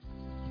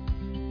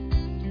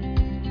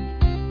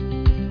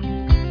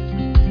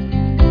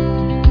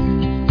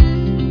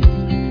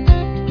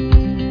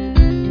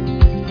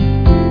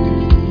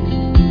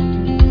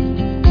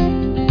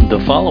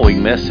The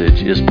following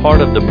message is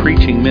part of the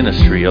preaching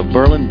ministry of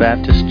Berlin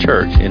Baptist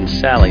Church in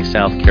Sally,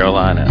 South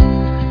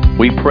Carolina.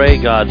 We pray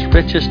God's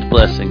richest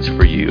blessings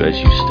for you as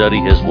you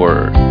study His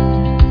Word.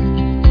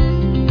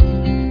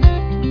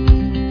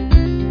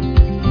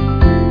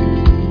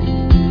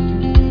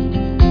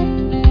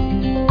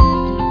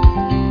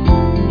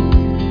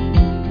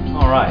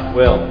 All right,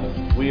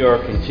 well, we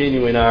are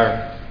continuing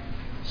our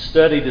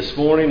study this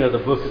morning of the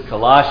book of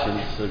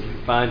Colossians. So if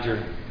you find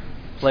your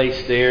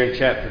place there in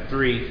chapter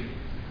 3.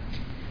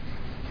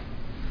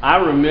 I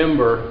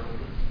remember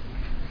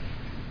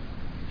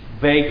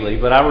vaguely,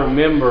 but I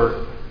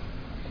remember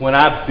when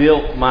I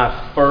built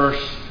my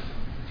first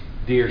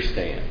deer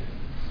stand.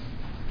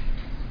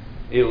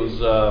 It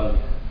was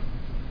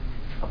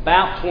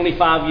about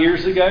 25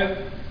 years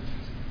ago.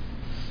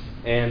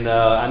 And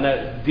I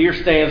know deer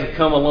stands have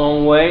come a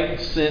long way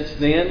since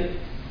then.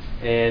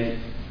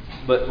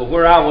 But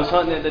where I was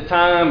hunting at the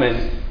time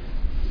and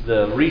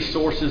the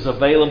resources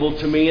available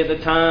to me at the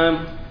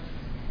time,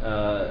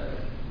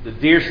 the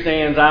deer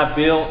stands I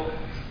built,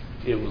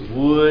 it was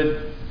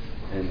wood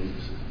and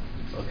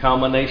a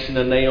combination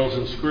of nails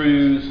and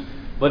screws,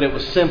 but it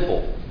was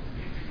simple.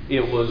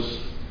 It was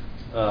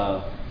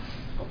a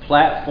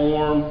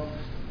platform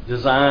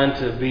designed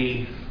to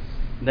be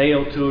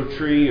nailed to a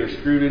tree or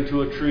screwed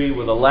into a tree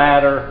with a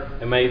ladder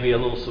and maybe a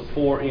little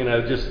support,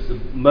 just the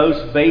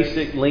most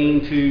basic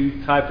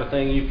lean-to type of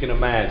thing you can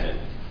imagine.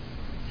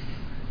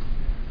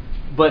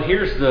 But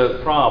here's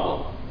the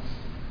problem.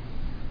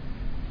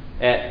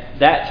 At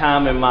that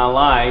time in my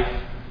life,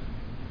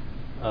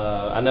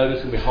 I know this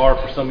is going to be hard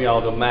for some of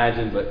y'all to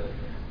imagine, but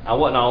I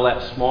wasn't all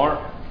that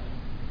smart,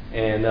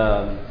 and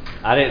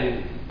I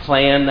didn't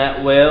plan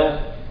that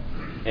well,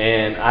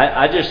 and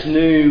I just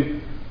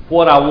knew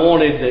what I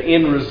wanted the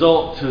end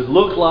result to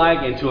look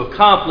like and to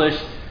accomplish,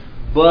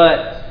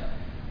 but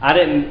I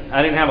didn't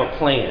have a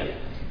plan.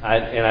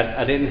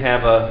 I didn't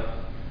have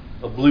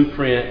a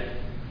blueprint.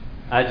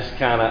 I just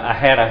I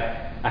had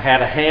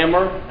a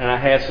hammer and I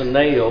had some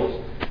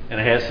nails and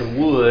I had some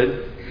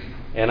wood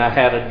and I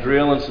had a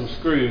drill and some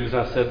screws.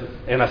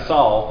 And I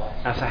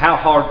said, how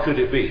hard could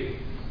it be?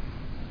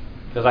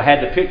 Because I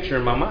had the picture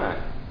in my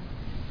mind.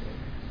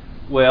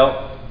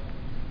 Well,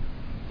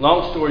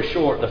 long story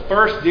short, the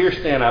first deer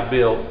stand I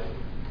built,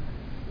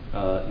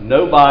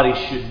 nobody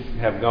should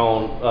have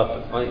gone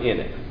up in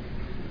it.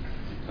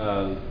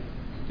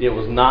 It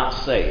was not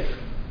safe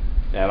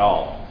at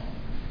all.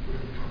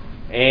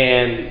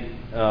 And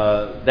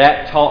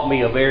that taught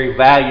me a very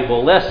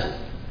valuable lesson.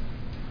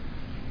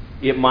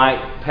 It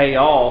might pay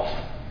off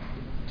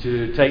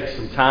to take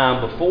some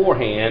time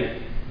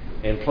beforehand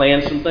and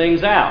plan some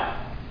things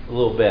out a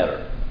little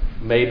better.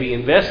 Maybe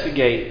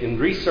investigate and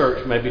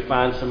research, maybe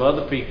find some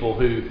other people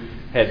who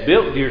had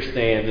built deer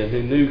stands and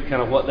who knew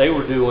kind of what they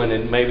were doing,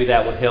 and maybe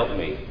that would help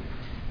me.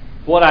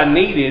 What I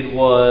needed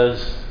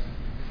was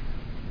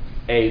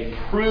a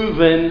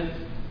proven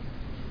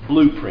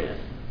blueprint.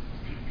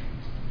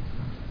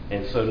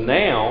 And so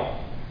now,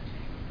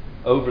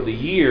 over the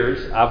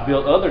years, I've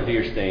built other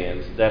deer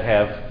stands that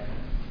have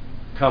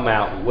come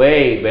out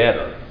way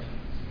better,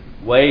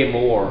 way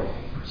more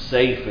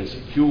safe and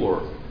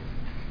secure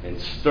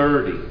and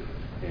sturdy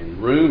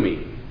and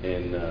roomy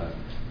and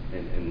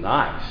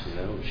nice,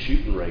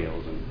 shooting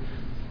rails and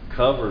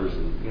covers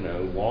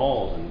and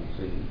walls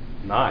and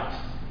nice.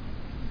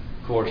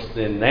 Of course,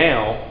 then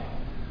now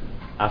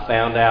I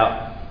found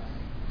out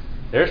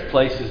there's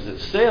places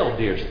that sell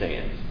deer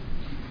stands.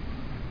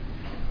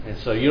 And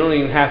so you don't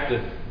even have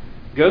to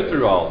go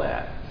through all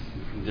that.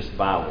 You can just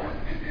buy one.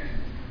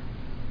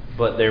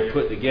 But they're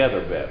put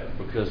together better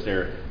because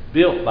they're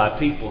built by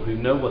people who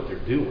know what they're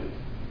doing,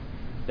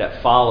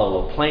 that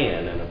follow a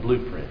plan and a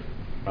blueprint,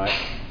 right?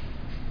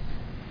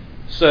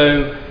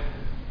 So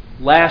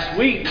last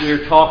week we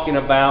were talking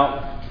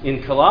about,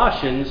 in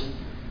Colossians,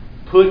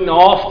 putting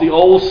off the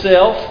old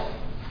self,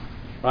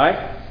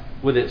 right,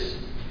 with its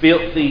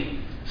filthy,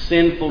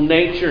 sinful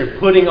nature, and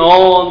putting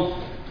on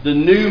the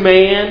new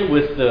man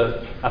with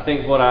I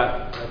think what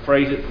I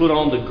phrase it, put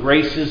on the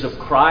graces of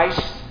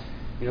Christ.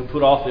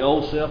 Put off the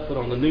old self, put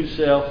on the new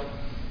self.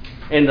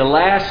 And the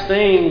last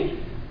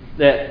thing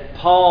that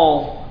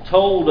Paul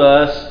told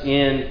us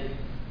in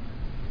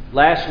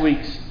last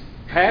week's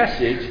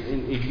passage,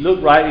 and if you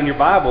look right in your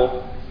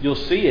Bible, you'll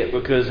see it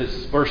because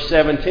it's verse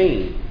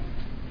 17.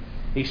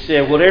 He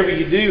said, whatever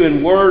you do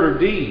in word or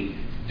deed,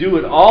 do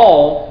it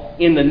all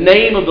in the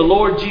name of the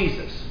Lord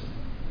Jesus,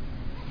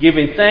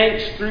 giving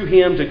thanks through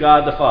Him to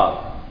God the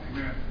Father.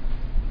 Amen.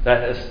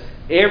 That is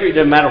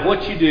doesn't matter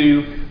what you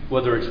do,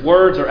 whether it's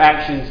words or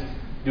actions,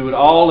 do it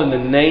all in the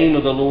name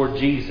of the Lord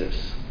Jesus,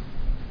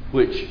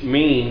 which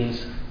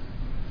means,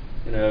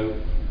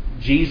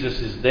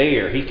 Jesus is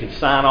there. He can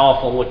sign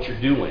off on what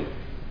you're doing,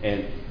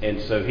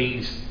 and so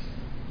He's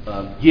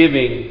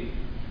giving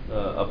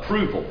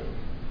approval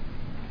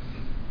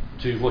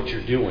to what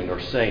you're doing or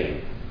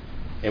saying,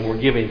 and we're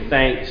giving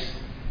thanks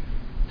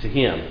to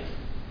Him.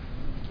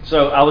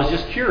 So I was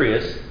just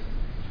curious,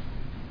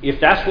 if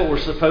that's what we're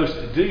supposed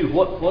to do,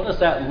 what does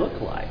that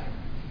look like?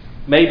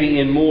 maybe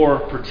in more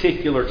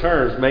particular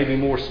terms, maybe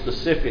more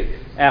specific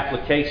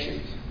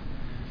applications.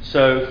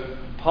 So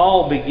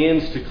Paul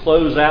begins to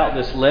close out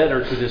this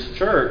letter to this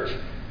church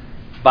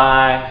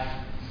by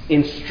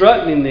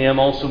instructing them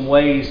on some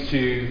ways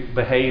to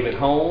behave at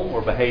home,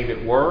 or behave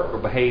at work, or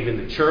behave in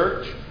the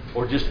church,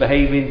 or just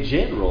behave in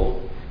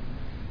general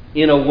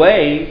in a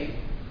way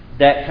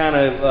that kind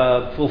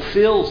of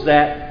fulfills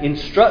that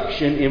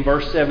instruction in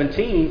verse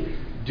 17.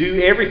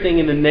 Do everything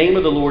in the name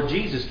of the Lord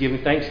Jesus,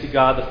 giving thanks to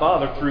God the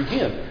Father through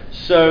Him.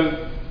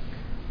 So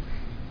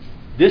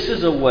this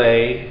is a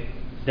way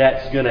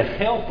that's going to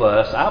help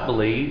us, I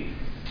believe,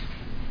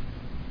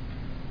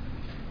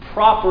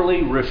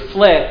 properly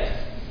reflect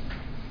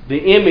the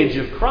image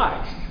of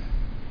Christ,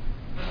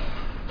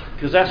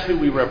 because that's who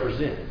we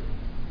represent.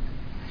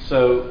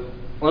 So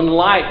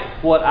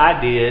unlike what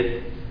I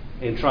did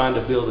in trying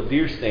to build a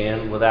deer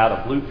stand without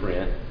a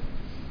blueprint,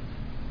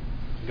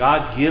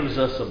 God gives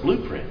us a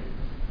blueprint.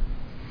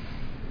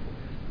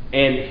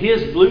 And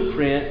His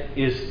blueprint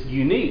is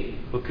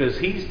unique because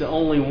He's the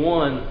only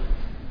one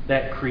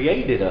that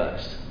created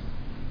us.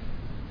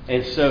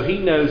 And so He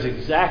knows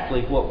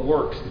exactly what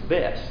works the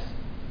best.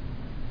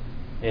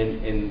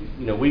 And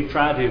you know, we've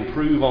tried to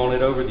improve on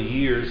it over the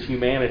years.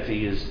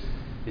 Humanity is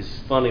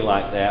funny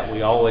like that.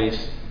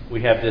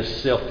 We have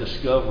this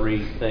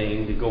self-discovery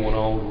thing going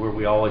on where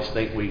we always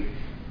think we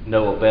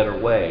know a better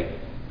way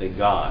than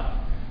God.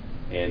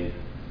 And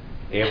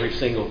every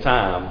single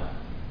time,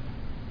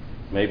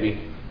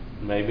 maybe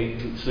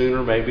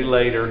sooner, maybe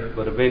later,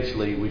 but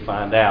eventually we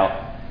find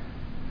out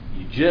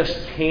you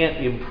just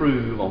can't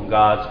improve on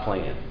God's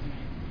plan,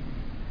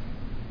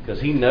 because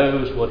He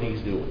knows what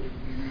He's doing.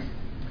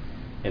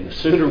 And the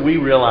sooner we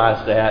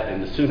realize that,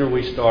 and the sooner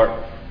we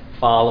start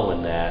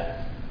following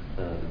that,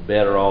 the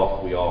better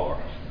off we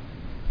are.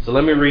 So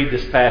let me read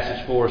this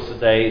passage for us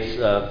today.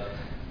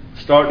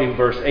 It's starting in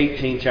verse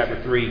 18,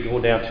 chapter 3,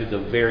 going down to the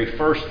very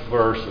first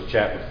verse of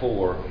chapter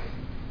 4.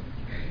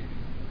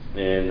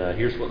 And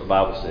here's what the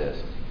Bible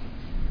says.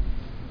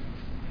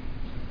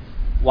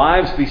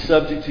 Wives, be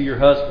subject to your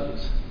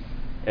husbands,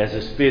 as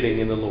is fitting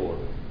in the Lord.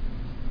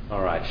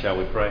 All right, shall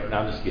we pray? No,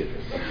 I'm just kidding.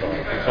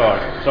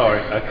 I'm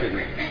sorry. I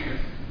couldn't.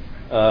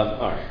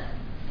 All right.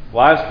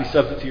 Wives, be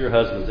subject to your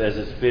husbands, as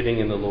is fitting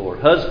in the Lord.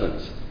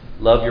 Husbands,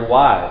 love your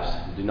wives.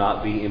 Do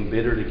not be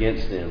embittered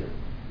against them.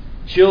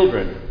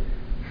 Children,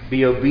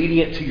 be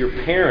obedient to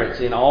your parents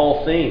in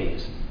all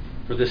things,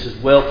 for this is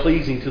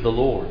well-pleasing to the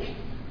Lord.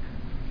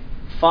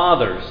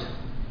 Fathers,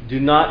 do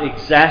not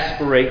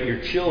exasperate your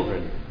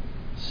children,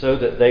 so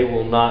that they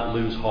will not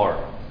lose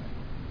heart.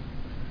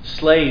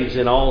 Slaves,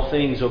 in all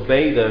things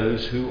obey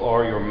those who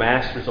are your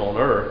masters on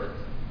earth,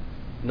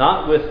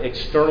 not with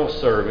external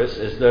service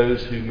as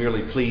those who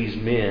merely please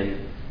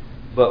men,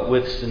 but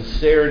with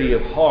sincerity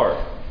of heart,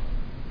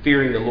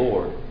 fearing the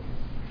Lord.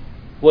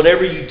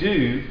 Whatever you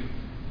do,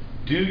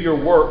 do your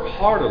work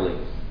heartily,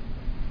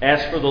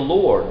 as for the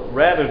Lord,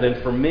 rather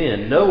than for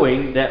men,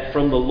 knowing that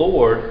from the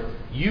Lord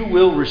you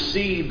will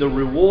receive the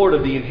reward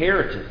of the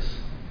inheritance.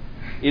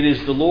 It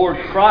is the Lord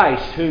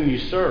Christ whom you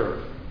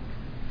serve.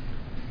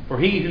 For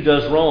he who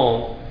does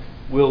wrong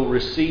will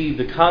receive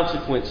the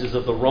consequences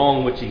of the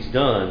wrong which he's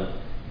done,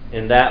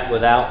 and that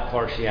without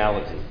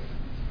partiality.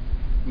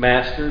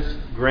 Masters,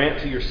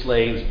 grant to your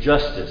slaves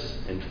justice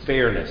and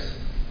fairness,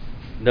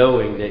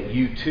 knowing that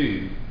you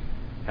too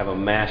have a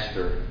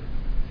master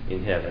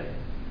in heaven.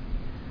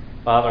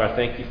 Father, I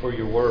thank you for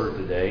your word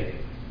today,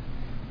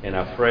 and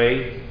I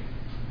pray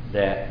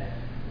that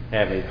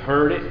having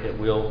heard it, that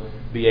we'll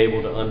be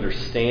able to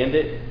understand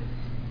it,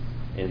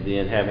 and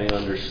then having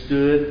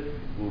understood,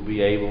 we'll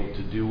be able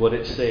to do what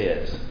it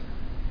says,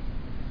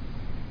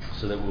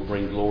 so that we'll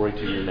bring glory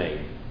to your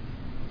name.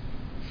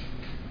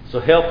 So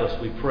help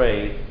us, we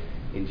pray,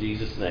 in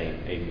Jesus'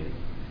 name. Amen.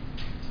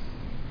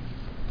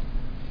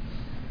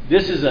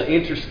 This is an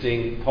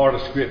interesting part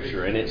of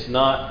Scripture, and it's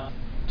not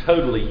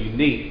totally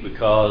unique,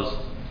 because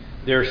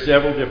there are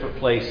several different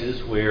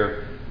places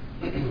where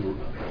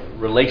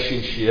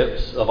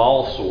relationships of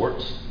all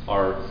sorts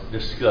are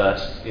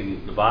discussed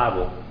in the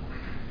Bible.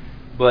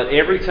 But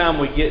every time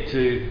we get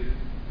to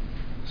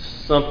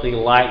something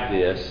like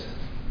this,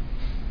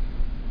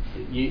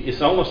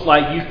 it's almost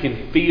like you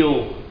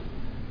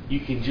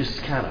can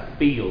just kind of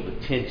feel the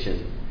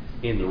tension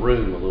in the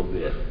room a little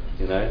bit,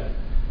 you know.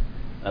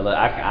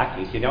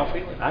 Can y'all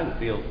feel it? I can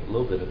feel a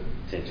little bit of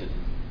tension.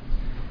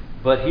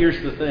 But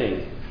here's the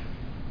thing.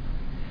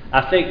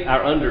 I think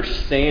our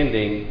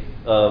understanding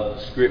of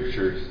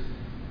Scriptures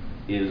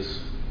is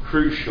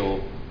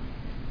crucial,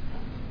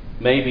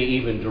 maybe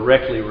even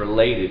directly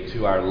related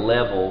to our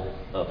level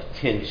of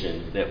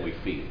tension that we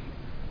feel.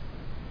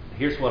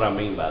 Here's what I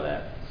mean by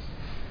that.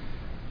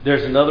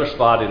 There's another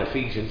spot in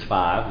Ephesians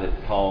 5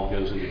 that Paul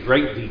goes into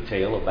great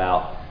detail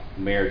about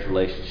marriage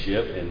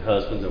relationship and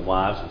husbands and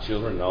wives and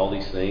children and all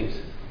these things.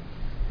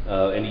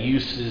 And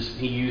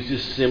he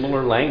uses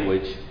similar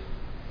language.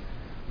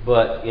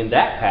 But in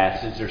that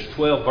passage, there's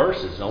 12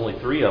 verses. Only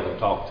 3 of them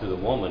talk to the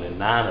woman and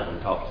 9 of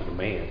them talk to the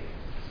man.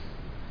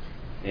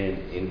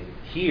 And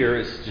here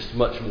it's just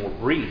much more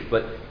brief.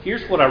 But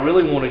here's what I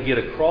really want to get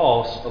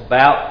across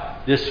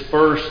about this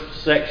first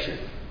section.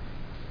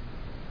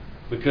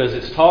 Because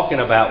it's talking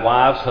about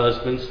wives,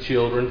 husbands,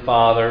 children,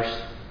 fathers.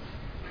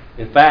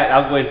 In fact,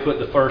 I'll go ahead and put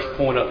the first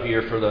point up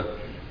here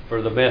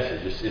for the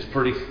message. It's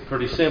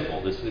pretty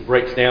simple. It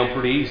breaks down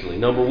pretty easily.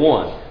 Number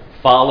one,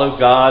 follow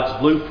God's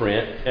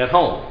blueprint at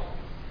home.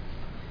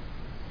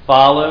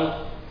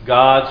 Follow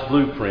God's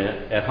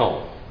blueprint at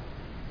home.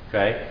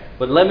 Okay?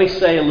 But let me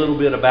say a little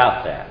bit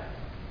about that.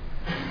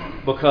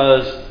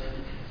 Because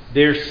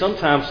there's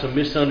sometimes some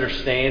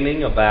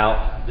misunderstanding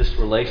about this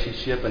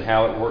relationship and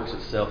how it works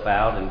itself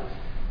out, and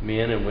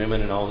men and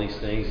women and all these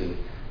things. And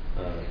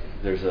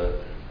there's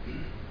the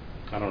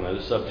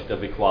subject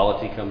of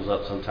equality comes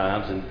up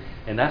sometimes,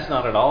 and that's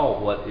not at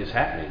all what is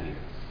happening here.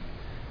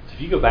 So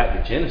if you go back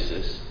to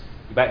Genesis,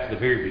 go back to the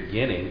very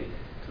beginning,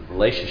 to the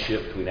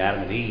relationship between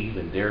Adam and Eve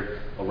and their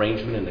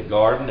arrangement in the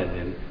garden, and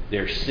then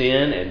their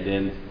sin, and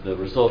then the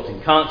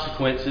resulting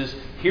consequences,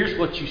 here's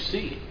what you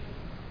see.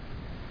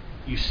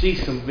 You see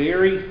some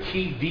very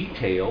key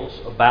details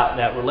about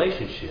that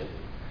relationship.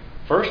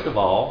 First of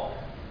all,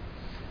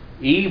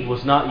 Eve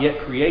was not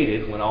yet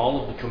created when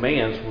all of the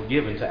commands were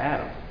given to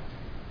Adam.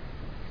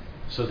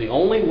 So the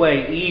only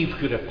way Eve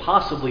could have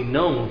possibly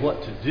known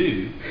what to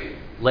do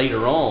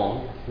later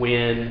on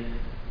when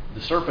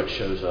the serpent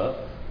shows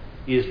up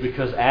is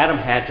because Adam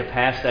had to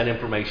pass that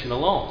information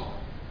along.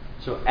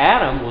 So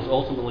Adam was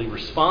ultimately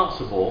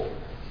responsible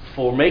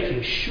for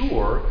making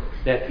sure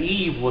that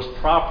Eve was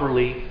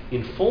properly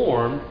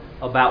informed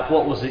about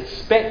what was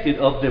expected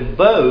of them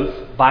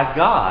both by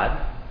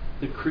God,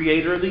 the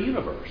creator of the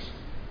universe.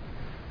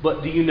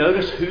 But do you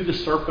notice who the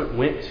serpent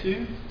went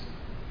to?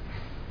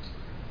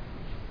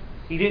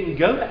 He didn't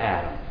go to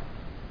Adam.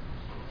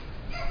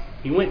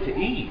 He went to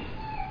Eve.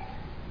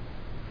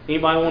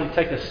 Anybody want to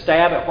take a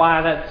stab at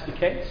why that's the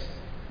case?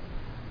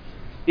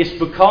 It's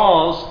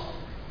because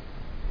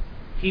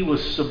he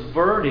was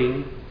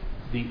subverting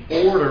the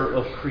order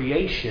of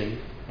creation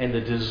and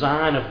the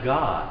design of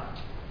God.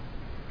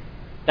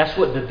 That's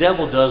what the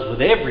devil does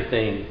with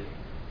everything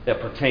that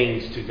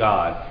pertains to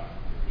God.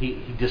 He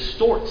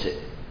distorts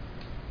it.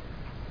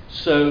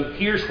 So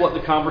here's what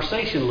the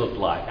conversation looked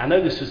like. I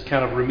know this is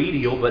kind of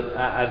remedial, but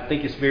I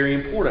think it's very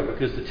important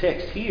because the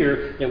text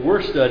here that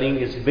we're studying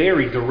is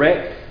very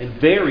direct and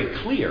very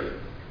clear.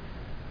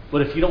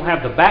 But if you don't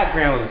have the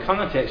background and the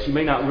context, you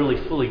may not really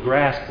fully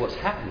grasp what's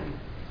happening.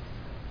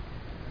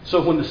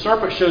 So when the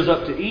serpent shows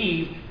up to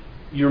Eve,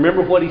 you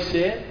remember what he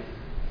said?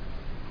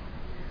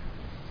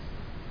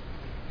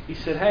 He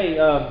said, hey,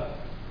 why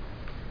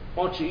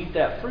don't you eat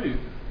that fruit?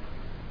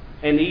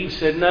 And Eve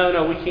said,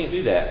 no, we can't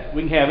do that.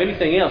 We can have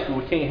anything else, but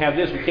we can't have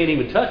this. We can't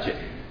even touch it,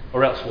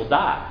 or else we'll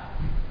die.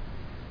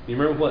 You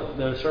remember what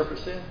the serpent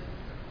said?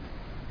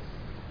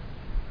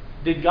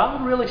 Did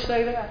God really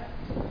say that?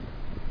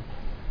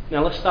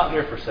 Now let's stop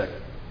there for a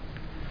second.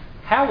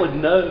 How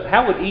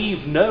would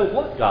Eve know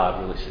what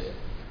God really said?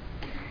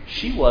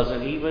 She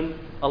wasn't even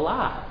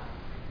alive.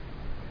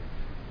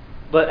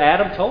 But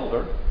Adam told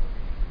her.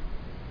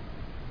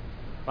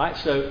 Right?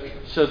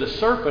 So the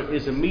serpent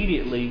is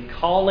immediately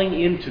calling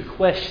into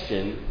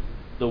question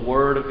the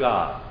Word of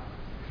God.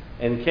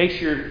 And in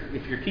case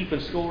if you're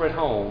keeping score at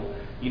home,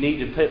 you need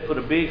to put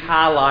a big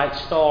highlight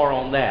star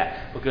on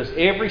that. Because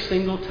every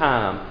single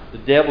time the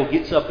devil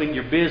gets up in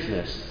your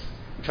business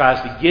and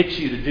tries to get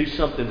you to do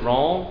something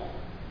wrong,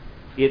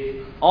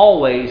 it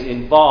always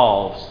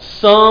involves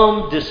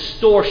some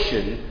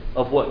distortion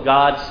of what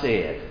God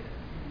said.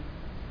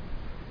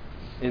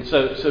 And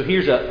so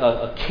here's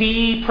a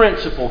key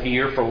principle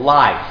here for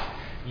life.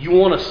 You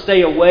want to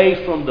stay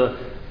away from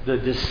the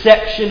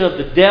deception of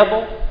the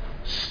devil?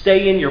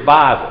 Stay in your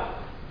Bible.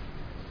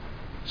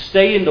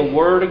 Stay in the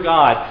Word of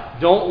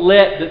God. Don't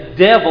let the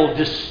devil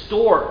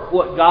distort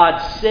what God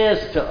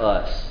says to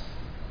us.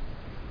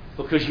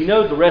 Because you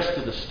know the rest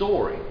of the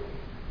story.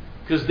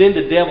 Because then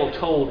the devil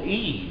told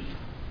Eve,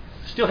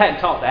 still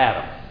hadn't talked to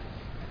Adam,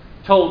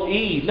 told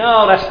Eve,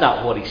 no, that's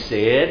not what he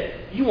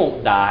said. You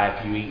won't die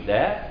if you eat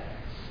that.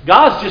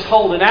 God's just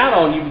holding out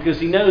on you because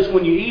he knows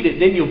when you eat it,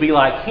 then you'll be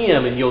like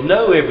him and you'll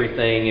know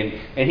everything,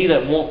 and he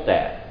doesn't want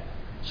that.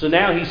 So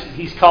now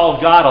he's called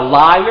God a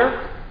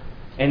liar,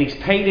 and he's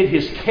painted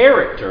his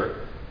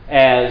character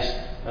as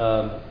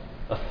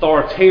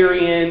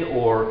authoritarian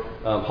or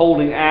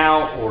holding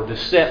out or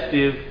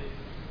deceptive.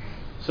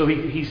 So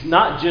he's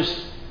not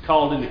just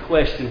called into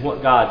question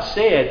what God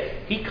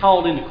said, he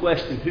called into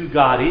question who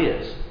God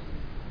is.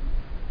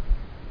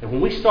 And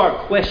when we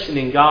start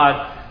questioning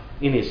God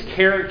in his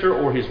character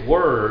or his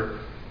word,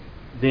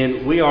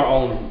 then we are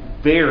on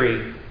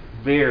very,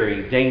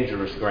 very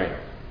dangerous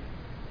ground.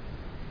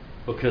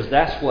 Because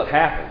that's what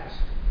happens.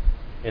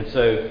 And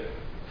so,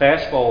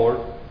 fast forward,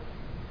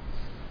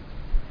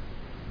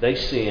 they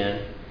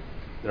sin,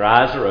 their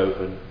eyes are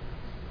open,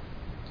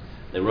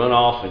 they run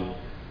off and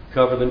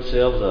cover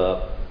themselves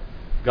up.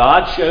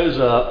 God shows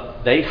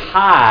up, they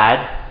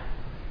hide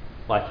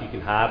like you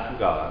can hide from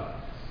God.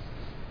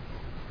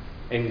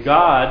 And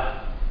God,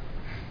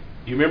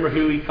 do you remember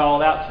who he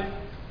called out to?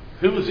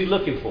 Who was he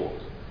looking for?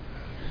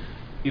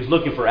 He was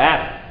looking for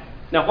Adam.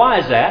 Now, why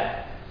is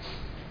that?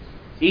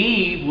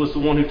 Eve was the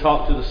one who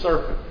talked to the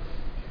serpent.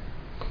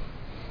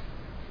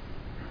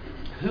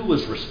 Who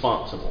was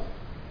responsible?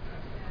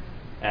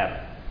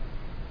 Adam.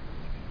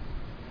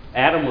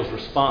 Adam was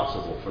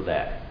responsible for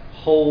that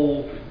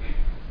whole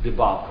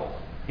debacle.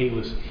 He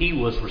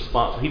was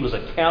responsible. He was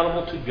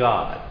accountable to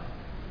God.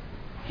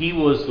 He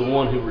was the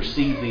one who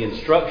received the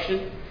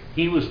instruction.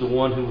 He was the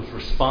one who was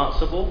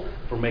responsible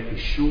for making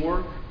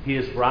sure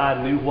his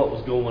bride knew what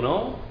was going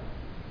on.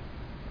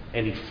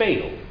 And he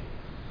failed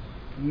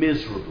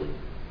miserably.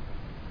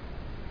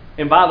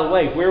 And by the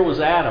way, where was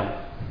Adam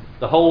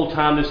the whole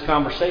time this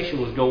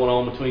conversation was going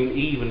on between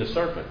Eve and the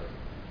serpent?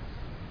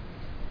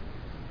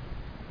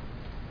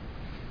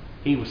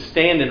 He was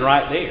standing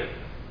right there.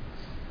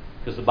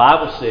 Because the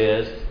Bible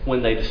says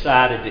when they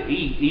decided to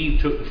eat,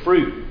 Eve took the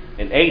fruit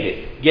and ate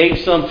it, gave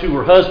some to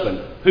her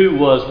husband who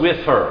was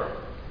with her,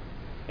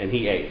 and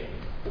he ate it.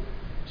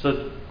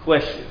 So,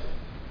 question.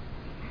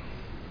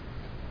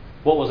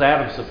 What was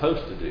Adam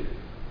supposed to do?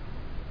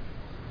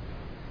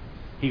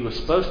 He was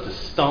supposed to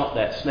stomp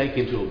that snake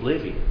into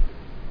oblivion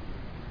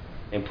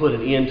and put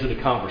an end to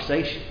the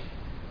conversation,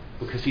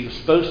 because he was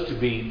supposed to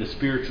be the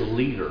spiritual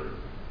leader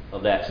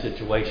of that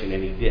situation,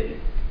 and he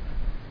didn't.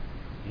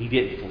 He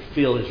didn't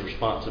fulfill his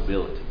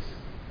responsibilities.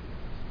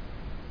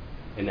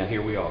 And now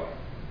here we are.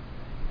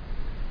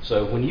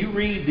 So when you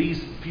read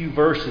these few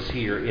verses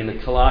here in the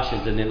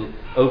Colossians and then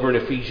over in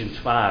Ephesians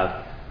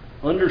 5,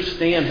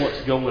 understand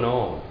what's going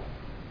on.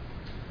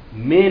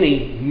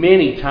 Many,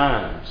 many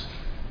times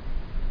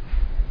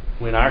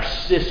when our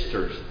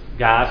sisters,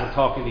 guys, I'm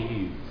talking to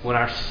you, when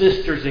our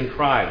sisters in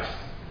Christ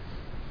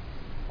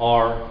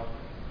are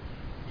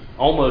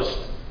almost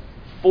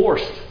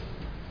forced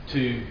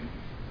to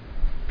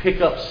pick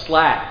up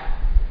slack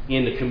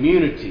in the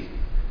community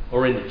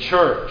or in the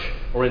church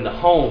or in the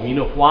home. You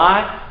know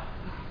why?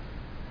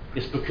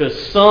 It's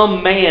because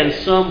some man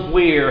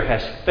somewhere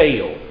has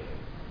failed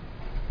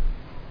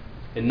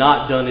and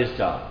not done his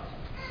job.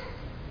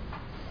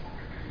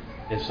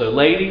 And so,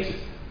 ladies,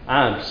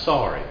 I'm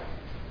sorry.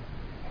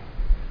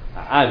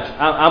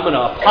 I'm going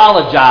to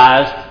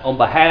apologize on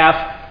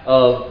behalf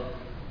of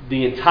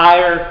the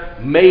entire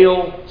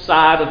male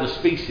side of the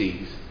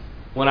species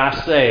when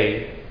I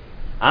say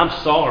I'm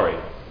sorry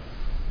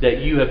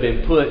that you have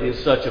been put in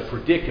such a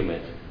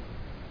predicament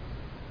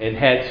and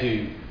had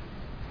to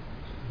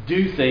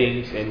do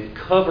things and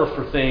cover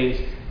for things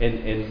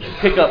and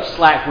pick up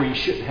slack where you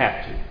shouldn't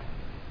have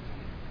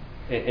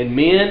to. And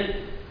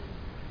men,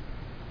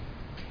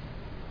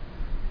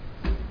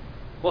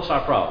 what's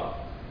our problem?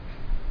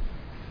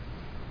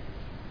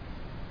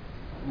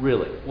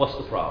 Really, what's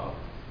the problem?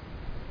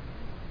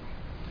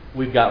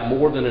 We've got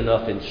more than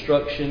enough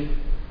instruction.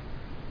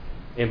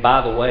 And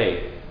by the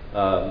way,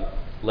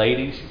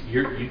 ladies,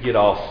 you get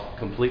off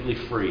completely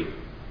free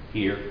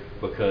here,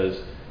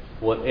 because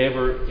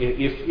whatever,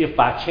 if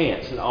by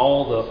chance, and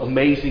all the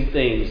amazing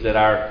things that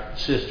our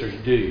sisters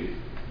do,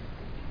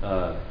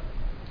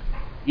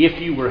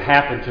 if you were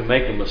happen to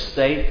make a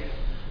mistake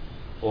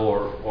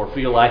or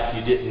feel like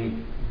you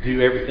didn't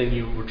do everything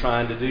you were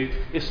trying to do,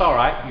 it's all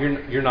right.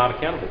 You're not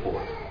accountable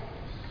for it.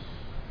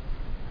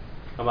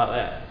 How about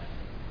that?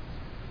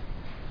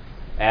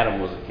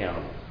 Adam was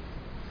accountable,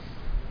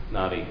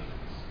 not Eve.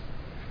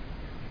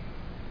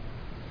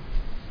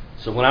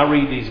 So when I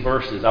read these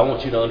verses, I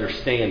want you to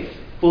understand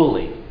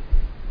fully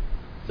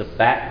the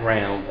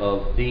background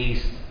of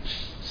these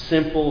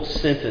simple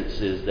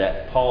sentences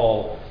that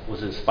Paul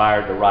was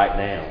inspired to write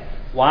down.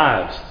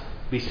 Wives,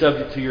 be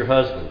subject to your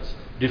husbands.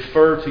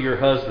 Defer to your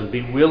husband.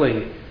 Be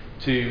willing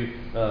to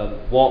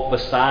walk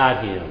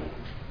beside him.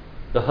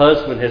 The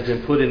husband has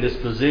been put in this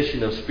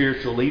position of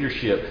spiritual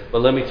leadership.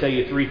 But let me tell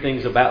you three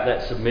things about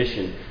that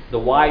submission. The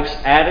wife's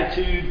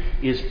attitude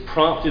is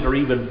prompted or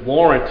even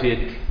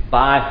warranted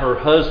by her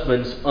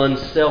husband's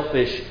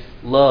unselfish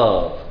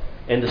love.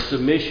 And the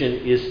submission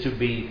is to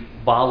be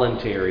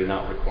voluntary,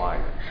 not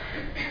required.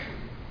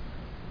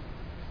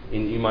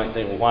 And you might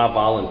think, well, why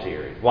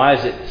voluntary? Why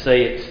does it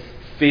say it's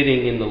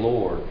fitting in the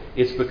Lord?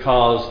 It's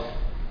because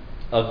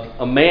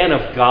a man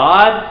of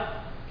God,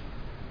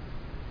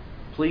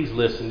 please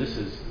listen, this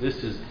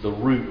is the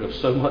root of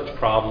so much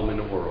problem in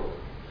the world.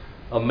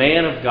 A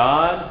man of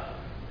God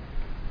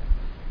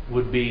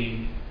would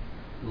be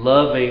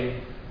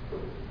loving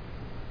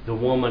the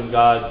woman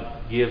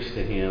God gives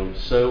to him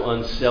so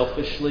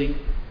unselfishly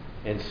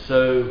and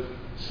so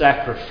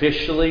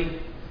sacrificially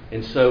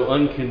and so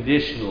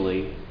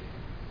unconditionally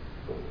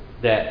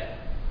that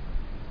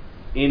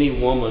any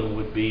woman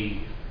would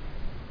be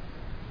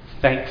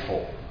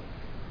thankful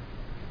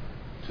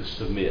to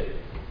submit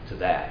to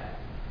that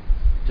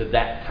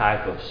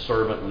type of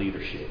servant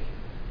leadership.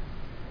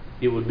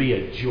 It would be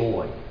a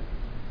joy.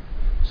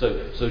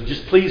 So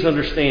just please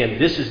understand,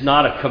 this is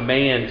not a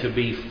command to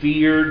be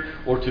feared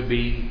or to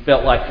be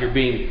felt like you're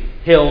being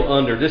held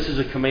under. This is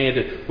a command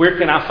to, where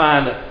can I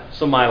find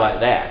somebody like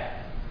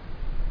that?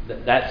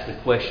 That's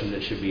the question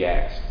that should be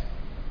asked.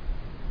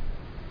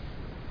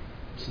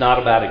 It's not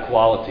about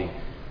equality.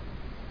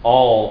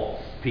 all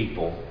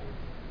people,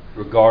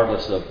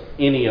 regardless of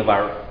any of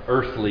our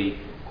earthly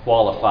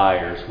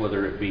qualifiers,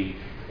 whether it be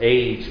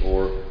age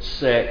or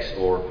sex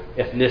or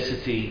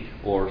ethnicity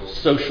or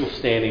social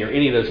standing or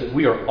any of those.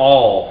 We are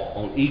all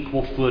on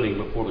equal footing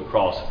before the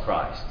cross of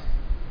Christ.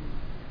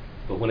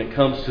 But when it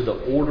comes to the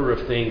order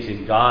of things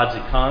in God's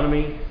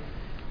economy,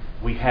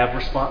 we have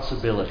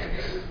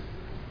responsibilities.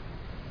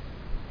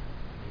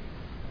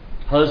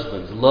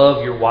 Husbands,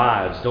 love your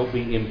wives. Don't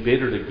be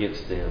embittered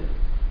against them.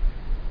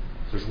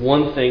 There's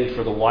one thing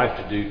for the wife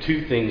to do,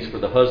 two things for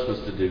the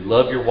husbands to do.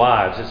 Love your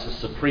wives. It's a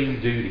supreme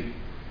duty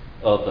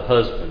of the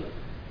husband.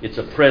 It's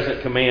a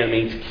present command.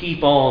 It means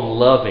keep on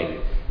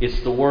loving. It's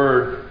the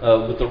word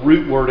with the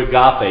root word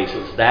agape.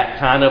 So it's that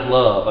kind of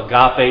love.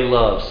 Agape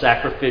love.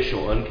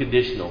 Sacrificial,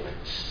 unconditional,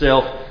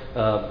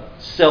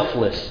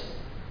 selfless.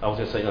 I was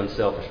going to say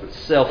unselfish, but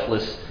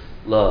selfless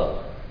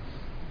love.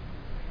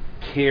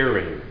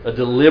 Caring. A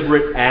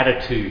deliberate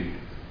attitude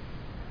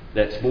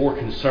that's more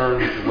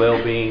concerned with the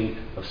well-being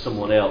of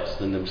someone else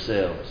than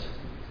themselves.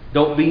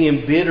 Don't be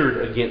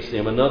embittered against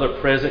them. Another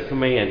present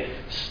command.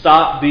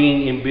 Stop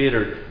being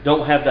embittered.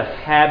 Don't have the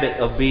habit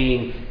of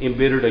being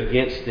embittered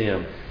against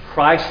them.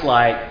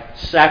 Christ-like,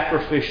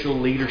 sacrificial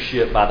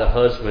leadership by the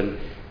husband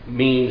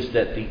means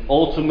that the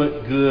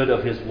ultimate good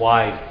of his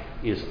wife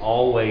is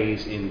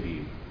always in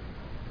view.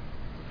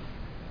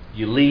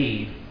 You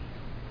lead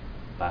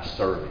by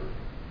serving.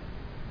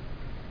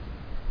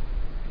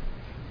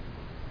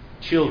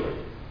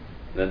 Children.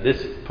 Now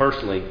this is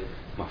personally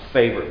my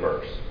favorite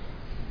verse.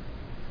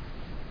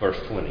 Verse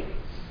 20.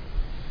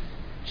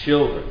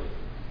 Children.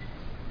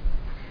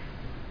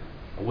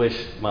 I wish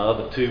my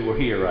other two were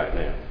here right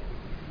now.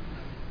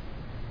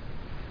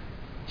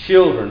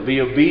 Children,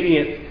 be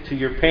obedient to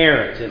your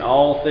parents in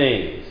all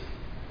things.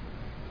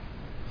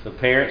 So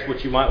parents,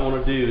 what you might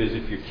want to do is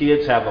if your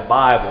kids have a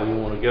Bible, you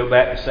want to go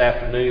back this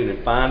afternoon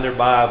and find their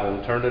Bible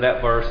and turn to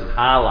that verse and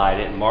highlight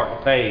it and mark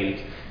the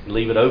page and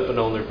leave it open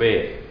on their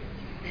bed.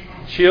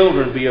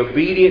 Children, be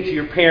obedient to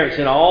your parents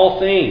in all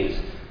things,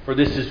 for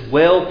this is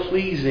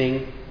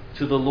well-pleasing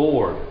to the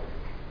Lord.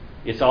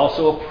 It's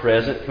also a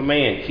present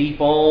command. Keep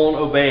on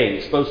obeying.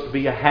 It's supposed to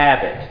be a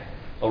habit,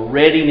 a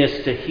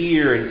readiness to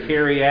hear and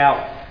carry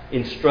out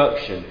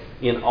instruction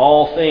in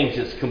all things.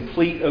 It's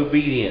complete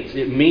obedience.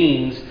 It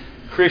means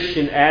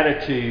Christian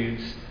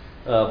attitudes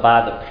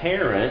by the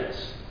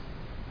parents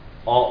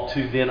ought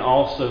to then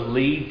also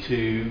lead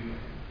to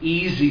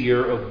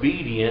easier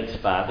obedience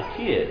by the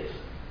kids.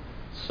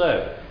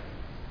 So,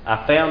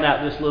 I found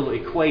out this little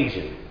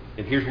equation,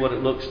 and here's what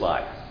it looks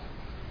like.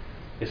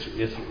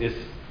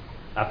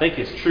 I think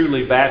it's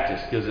truly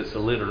Baptist because it's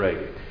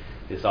alliterated.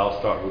 It's all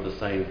starting with the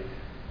same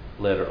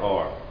letter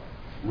R.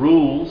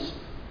 Rules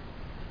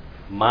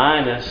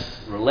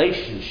minus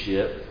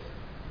relationship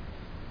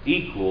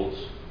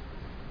equals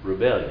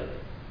rebellion.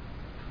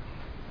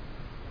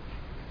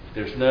 If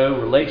there's no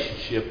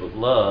relationship of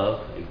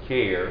love and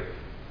care,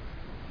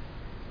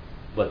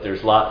 but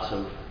there's lots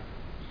of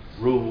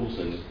rules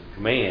and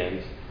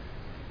commands,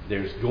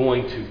 there's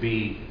going to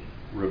be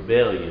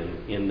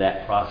rebellion in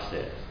that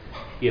process.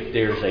 If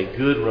there's a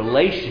good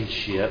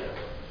relationship,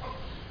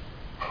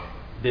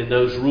 then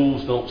those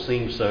rules don't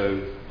seem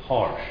so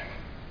harsh,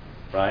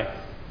 right?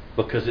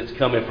 Because it's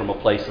coming from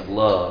a place of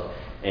love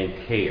and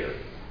care.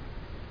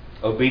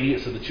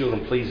 Obedience of the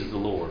children pleases the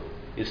Lord.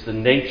 It's the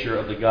nature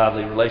of the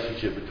godly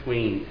relationship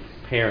between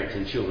parents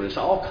and children. It's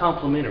all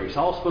complementary. It's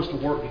all supposed to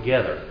work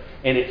together.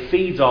 And it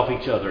feeds off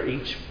each other.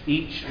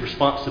 Each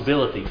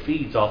responsibility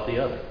feeds off the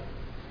other.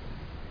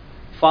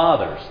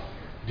 Fathers,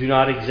 do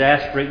not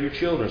exasperate your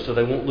children so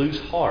they won't lose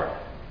heart.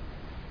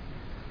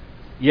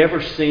 You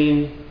ever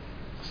seen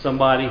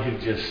somebody who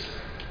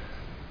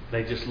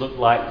they just look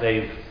like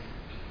maybe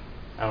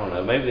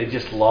they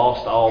just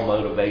lost all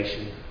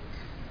motivation?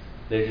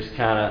 They're just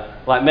kind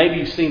of, like maybe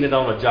you've seen it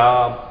on a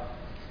job.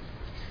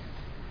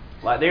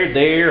 Like they're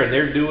there and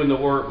they're doing the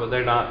work, but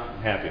they're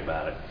not happy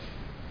about it.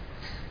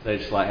 They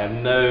just have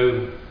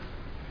no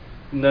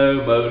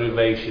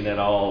motivation at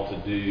all to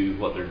do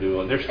what they're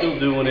doing. They're still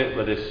doing it,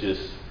 but it's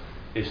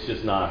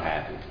just not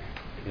happy.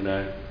 You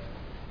know?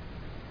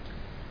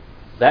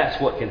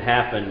 That's what can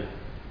happen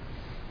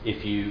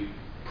if you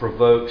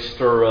provoke,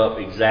 stir up,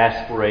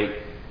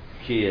 exasperate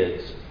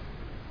kids.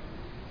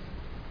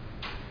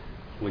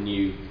 When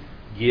you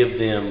give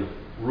them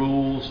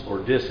rules or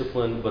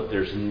discipline, but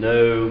there's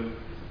no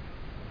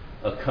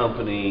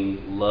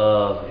accompanying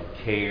love and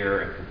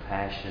care and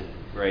compassion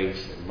and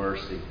grace and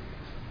mercy.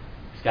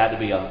 It's got to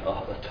be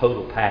a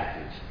total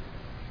package.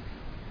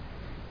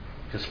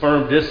 Because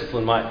firm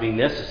discipline might be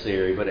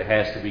necessary, but it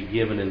has to be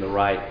given in the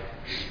right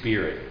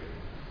spirit.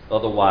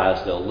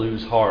 Otherwise, they'll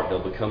lose heart. They'll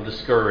become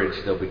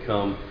discouraged. They'll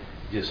become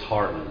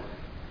disheartened.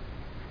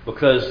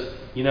 Because,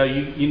 you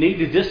need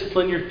to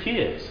discipline your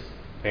kids,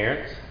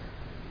 parents.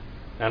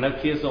 I know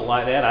kids don't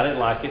like that. I didn't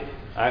like it.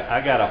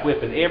 I got a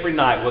whipping every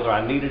night, whether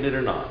I needed it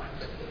or not.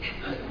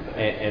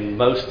 And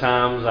most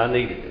times I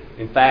needed it.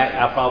 In fact,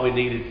 I probably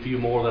needed a few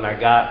more than I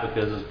got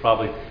because there's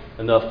probably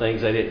enough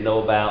things they didn't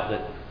know about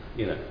that,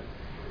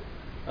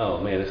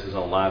 Oh man, this is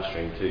on live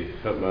stream too.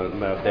 Hope my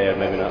dad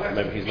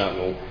maybe he's not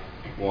going to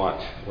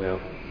watch. Well,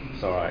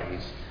 it's all right.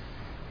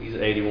 He's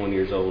 81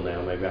 years old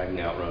now. Maybe I can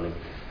outrun him.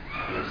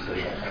 Let's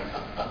see.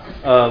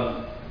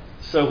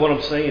 So what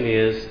I'm saying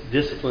is,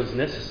 discipline's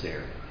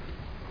necessary.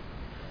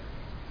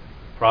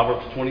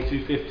 Proverbs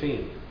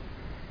 22:15.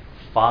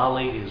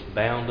 Folly is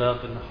bound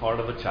up in the heart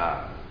of a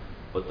child,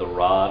 but the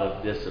rod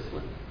of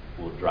discipline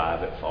will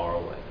drive it far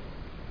away.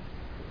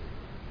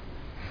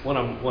 What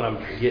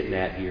I'm getting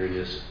at here in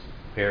this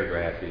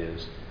paragraph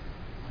is,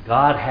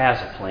 God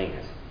has a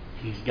plan.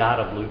 He's got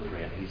a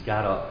blueprint. He's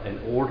got an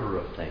order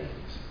of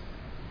things.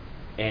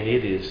 And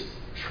it is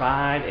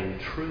tried and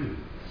true.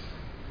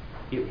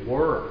 It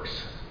works.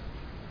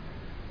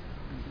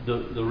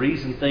 The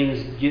reason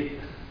things get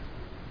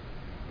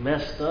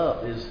messed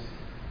up is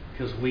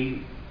because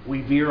we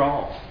veer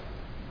off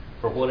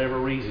for whatever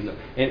reason.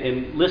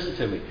 And listen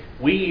to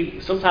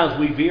me. Sometimes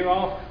we veer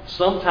off.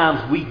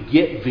 Sometimes we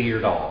get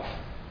veered off.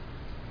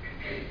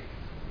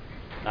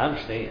 I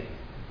understand.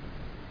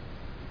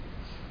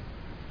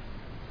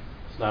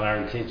 It's not our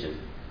intention.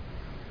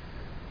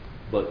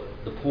 But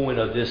the point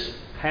of this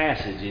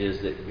passage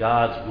is that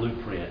God's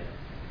blueprint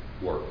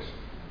works.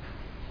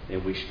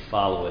 And we should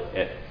follow it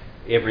at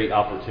every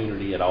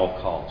opportunity at all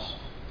costs.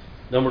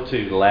 Number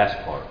 2, the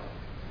last part.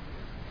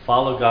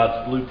 Follow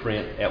God's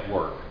blueprint at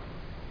work.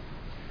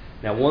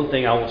 Now, one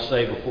thing I will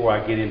say before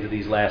I get into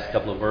these last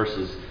couple of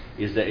verses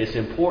is that it's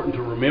important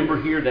to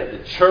remember here that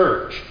the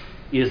church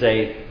is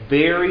a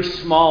very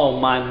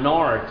small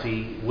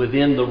minority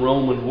within the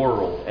Roman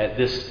world at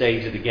this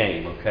stage of the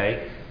game,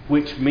 okay?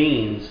 Which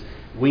means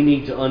we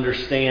need to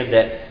understand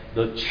that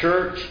the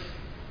church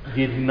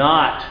did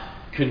not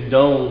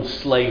condone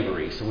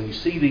slavery. So when you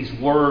see these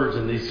words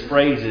and these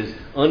phrases,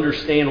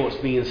 understand what's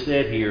being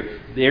said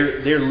here.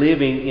 They're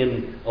living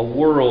in a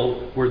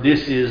world where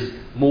this is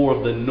more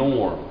of the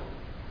norm.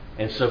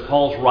 And so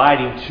Paul's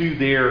writing to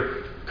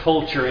their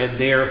culture and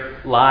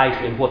their life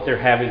and what they're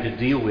having to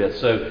deal with.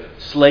 So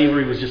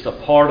slavery was just a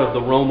part of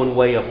the Roman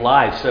way of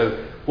life.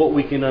 So what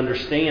we can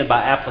understand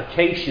by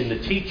application, the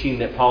teaching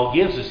that Paul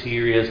gives us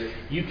here is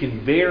you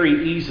can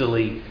very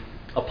easily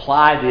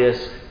apply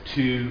this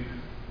to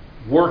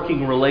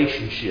working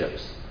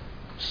relationships,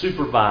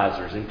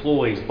 supervisors,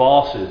 employees,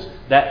 bosses,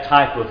 that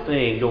type of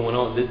thing going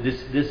on.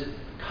 This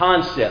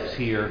concepts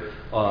here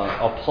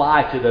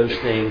apply to those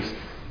things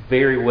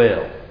very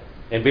well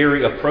and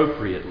very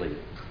appropriately.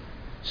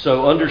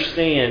 So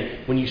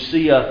understand, when you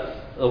see a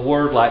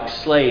word like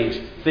slaves,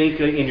 think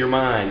in your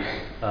mind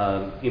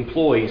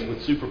employees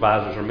with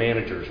supervisors or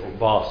managers or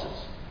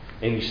bosses.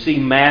 And you see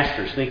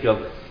masters, think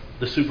of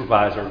the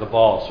supervisor or the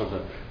boss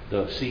or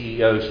the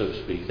CEO, so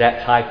to speak,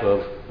 that type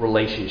of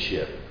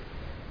relationship.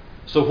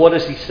 So what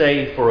does he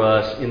say for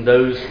us in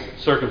those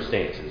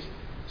circumstances?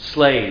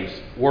 Slaves,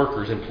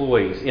 workers,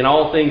 employees, in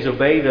all things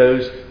obey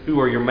those who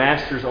are your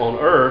masters on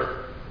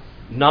earth,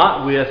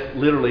 not with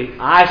literally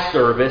eye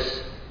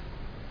service.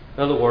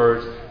 In other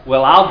words,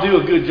 well, I'll do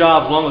a good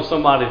job as long as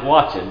somebody's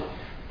watching,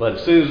 but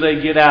as soon as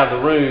they get out of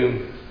the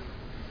room,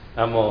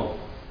 I'm going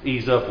to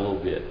ease up a little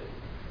bit.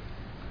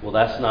 Well,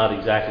 that's not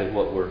exactly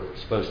what we're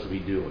supposed to be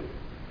doing.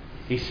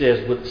 He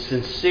says, with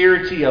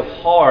sincerity of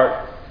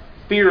heart,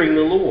 fearing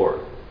the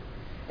Lord.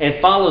 And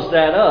follows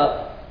that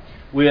up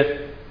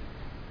with,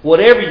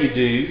 whatever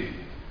you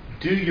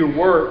do your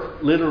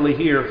work, literally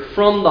here,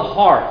 from the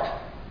heart,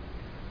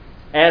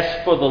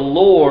 as for the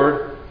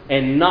Lord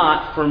and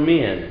not for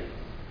men.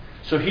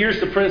 So here's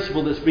the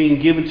principle that's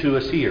being given to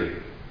us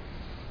here.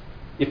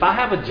 If I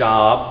have a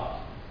job,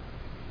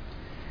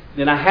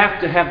 then I have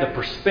to have the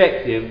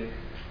perspective,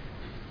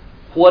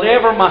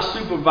 whatever my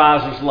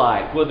supervisor's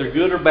like, whether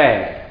good or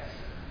bad,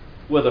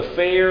 whether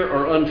fair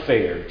or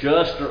unfair,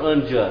 just or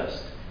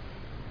unjust,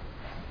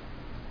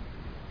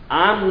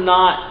 I'm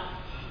not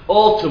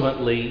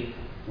ultimately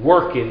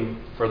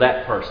working for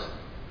that person.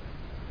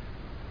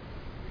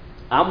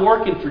 I'm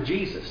working for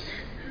Jesus.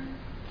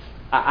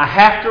 I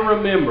have to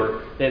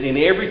remember that in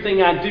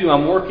everything I do,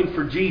 I'm working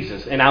for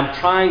Jesus, and I'm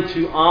trying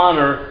to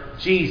honor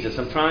Jesus.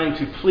 I'm trying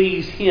to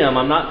please Him.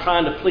 I'm not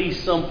trying to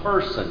please some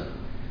person.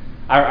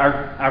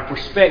 Our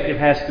perspective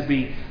has to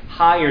be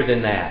higher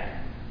than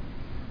that.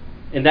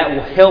 And that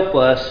will help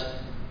us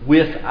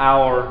with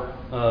our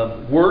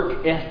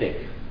work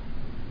ethic.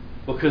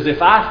 Because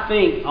if I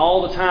think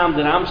all the time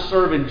that I'm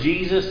serving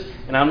Jesus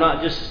and I'm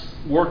not just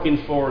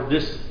working for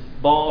this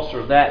boss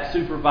or that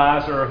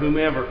supervisor or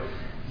whomever,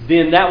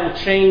 then that will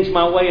change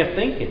my way of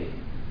thinking.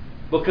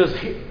 Because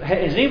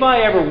has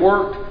anybody ever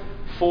worked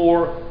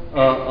for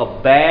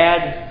a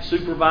bad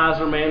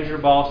supervisor, manager,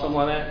 boss, something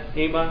like that?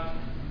 Anybody?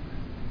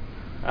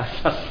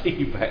 I see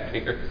you back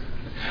there.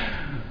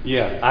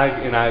 Yeah,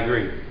 I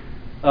agree.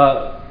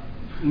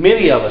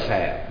 Many of us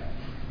have.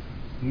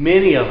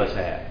 Many of us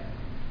have.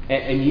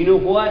 And you know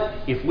what?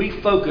 If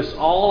we focus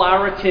all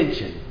our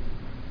attention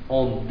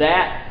on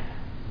that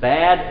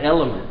bad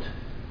element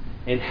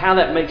and how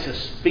that makes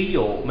us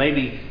feel,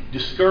 maybe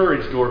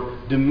discouraged or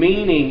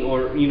demeaning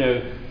or,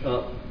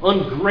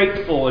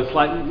 ungrateful. It's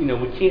like,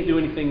 we can't do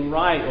anything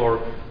right,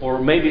 or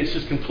maybe it's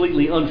just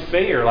completely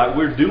unfair. Like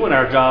we're doing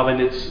our job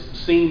and it's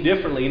seen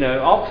differently.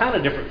 All kind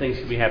of different things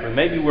could be happening.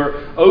 Maybe we're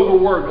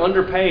overworked,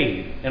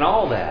 underpaid, and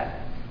all that.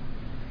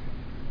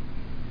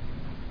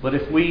 But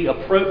if we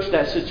approach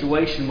that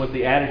situation with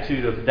the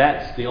attitude of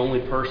that's the only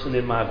person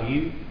in my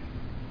view,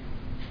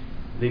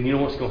 then you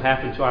know what's going to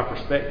happen to our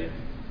perspective?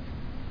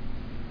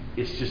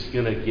 It's just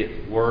going to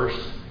get worse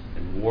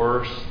and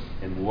worse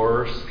and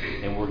worse,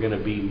 and we're going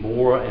to be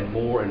more and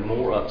more and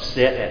more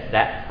upset at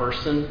that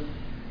person.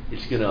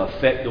 It's going to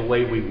affect the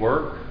way we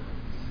work.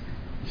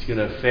 It's going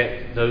to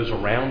affect those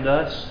around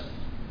us.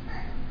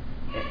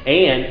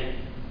 And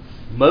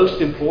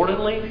most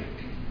importantly,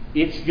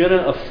 it's going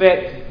to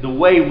affect the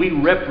way we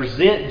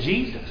represent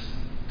Jesus.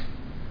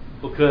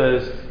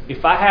 Because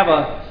if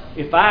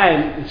I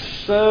am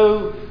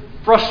so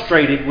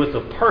frustrated with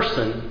a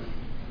person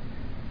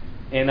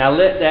and I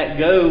let that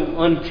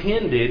go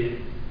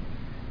untended,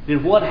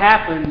 then what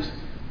happens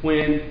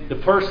when the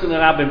person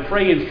that I've been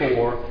praying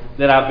for,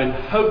 that I've been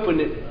hoping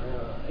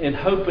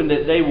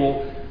that they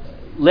will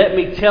let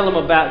me tell them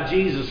about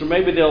Jesus, or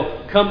maybe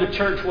they'll come to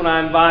church when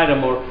I invite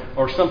them,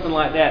 or something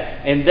like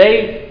that, and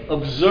they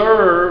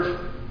observe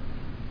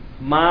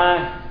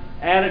my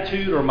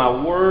attitude or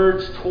my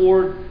words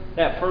toward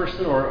that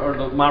person,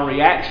 or my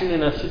reaction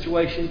in a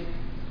situation,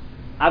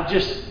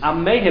 I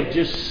may have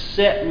just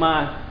set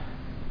my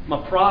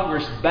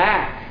progress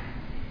back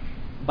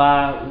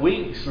by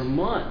weeks or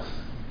months,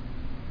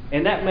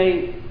 and that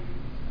may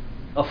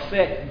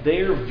affect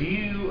their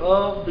view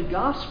of the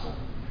gospel.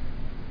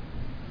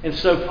 And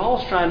so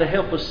Paul's trying to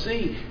help us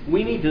see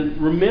we need to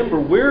remember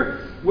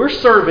we're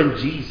serving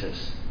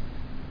Jesus.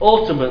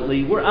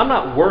 Ultimately, I'm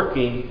not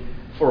working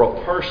for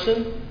a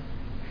person.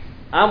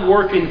 I'm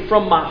working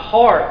from my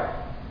heart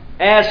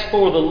as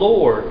for the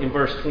Lord in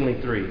verse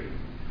 23.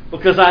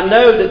 Because I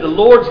know that the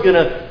Lord's going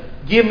to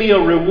give me a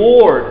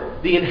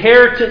reward, the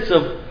inheritance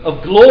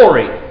of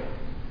glory.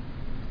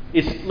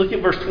 Look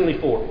at verse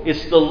 24.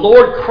 It's the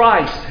Lord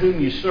Christ whom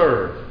you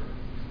serve.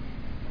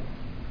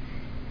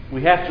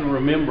 We have to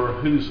remember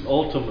who's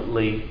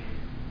ultimately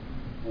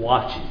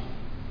watching.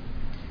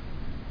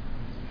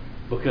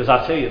 Because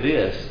I'll tell you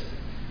this,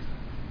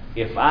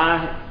 if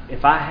I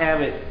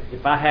have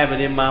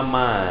it in my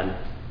mind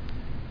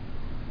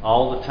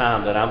all the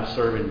time that I'm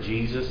serving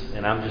Jesus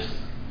and I'm just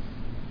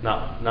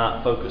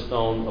not focused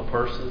on a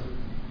person,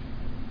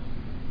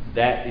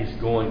 that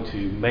is going to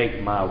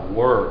make my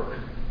work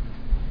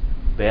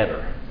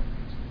better.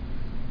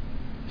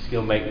 It's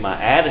going to make my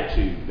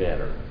attitude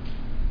better.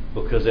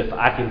 Because if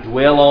I can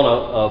dwell on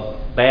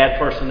a bad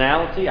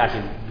personality, I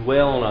can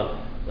dwell on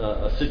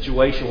a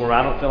situation where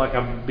I don't feel like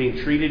I'm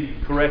being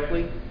treated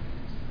correctly,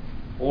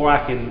 or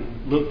I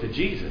can look to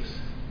Jesus,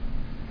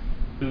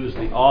 who is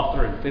the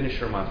author and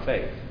finisher of my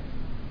faith.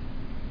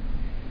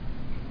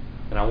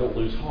 And I won't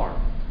lose heart.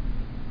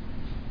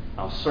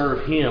 I'll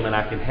serve Him, and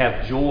I can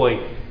have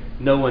joy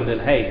knowing that,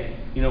 hey,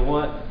 you know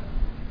what?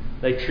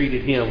 They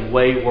treated him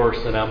way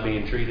worse than I'm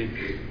being treated.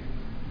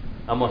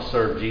 I'm going to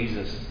serve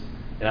Jesus.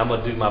 And I'm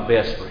going to do my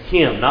best for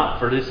him, not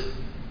for this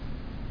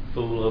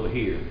fool over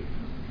here.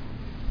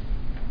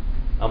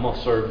 I'm going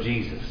to serve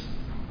Jesus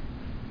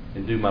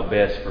and do my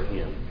best for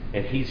him.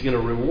 And he's going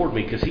to reward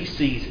me because he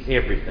sees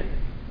everything.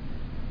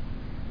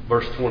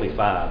 Verse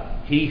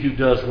 25. He who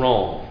does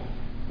wrong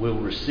will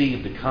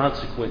receive the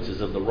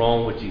consequences of the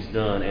wrong which he's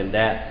done, and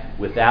that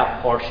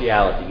without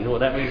partiality. You know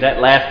what that means?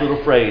 That last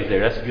little phrase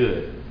there, that's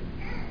good.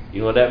 You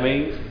know what that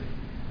means?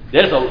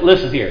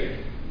 Listen here.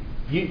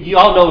 You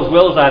all know as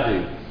well as I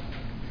do.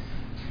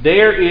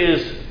 There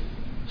is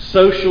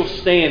social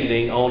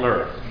standing on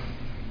earth.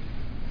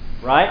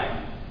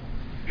 Right?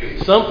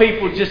 Some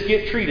people just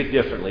get treated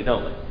differently,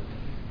 don't they?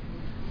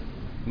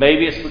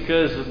 Maybe it's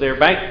because of their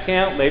bank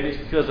account. Maybe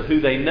it's because of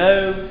who they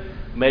know.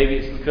 Maybe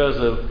it's because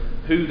of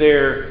who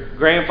their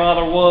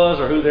grandfather was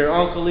or who their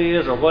uncle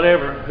is or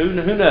whatever. Who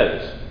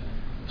knows?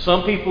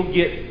 Some people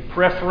get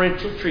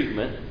preferential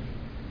treatment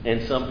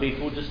and some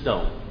people just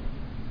don't.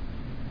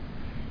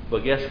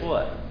 But guess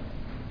what?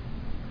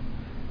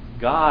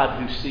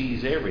 God, who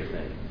sees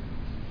everything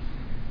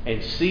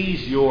and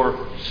sees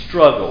your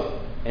struggle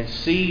and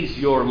sees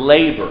your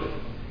labor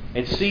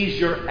and sees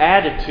your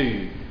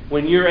attitude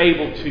when you're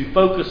able to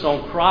focus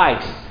on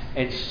Christ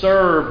and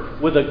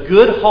serve with a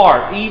good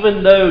heart,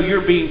 even though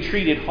you're being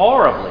treated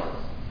horribly,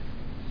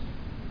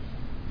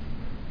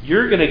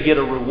 you're going to get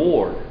a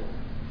reward,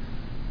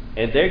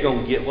 and they're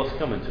going to get what's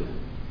coming to them.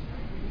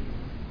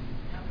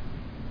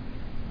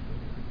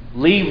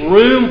 Leave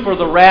room for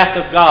the wrath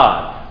of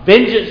God.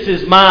 Vengeance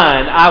is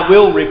mine, I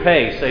will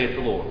repay, saith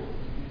the Lord.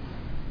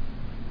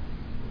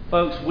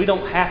 Folks, we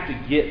don't have to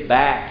get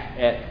back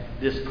at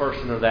this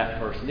person or that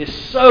person. It's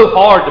so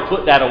hard to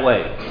put that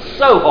away.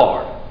 So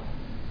hard.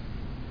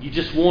 You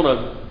just want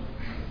to,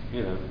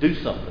 do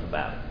something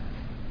about it.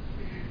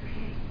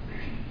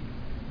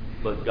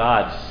 But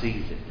God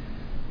sees it.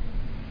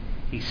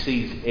 He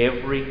sees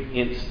every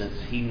instance.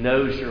 He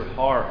knows your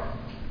heart.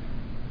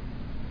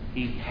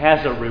 He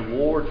has a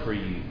reward for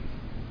you.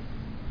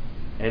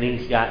 And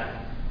he's got,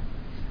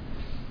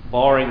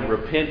 barring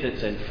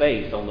repentance and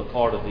faith on the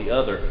part of the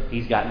other,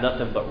 he's got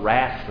nothing but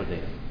wrath for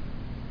them.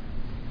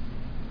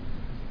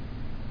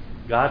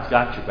 God's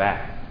got your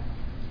back.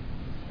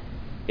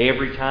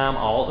 Every time,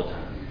 all the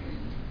time.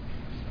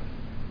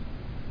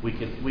 We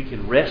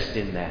can rest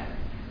in that.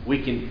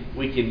 We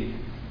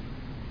can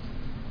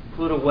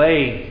put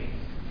away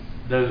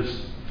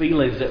those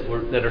feelings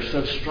that are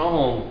so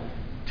strong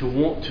to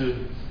want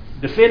to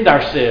defend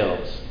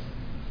ourselves.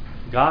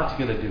 God's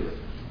going to do it.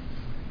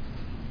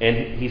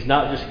 And He's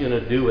not just going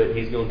to do it,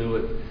 He's going to do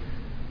it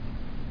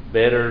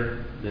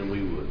better than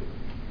we would.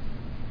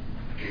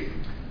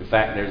 In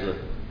fact, there's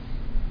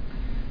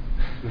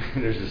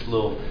this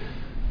little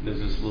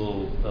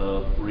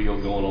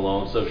reel going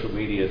along social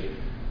media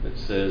that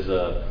says,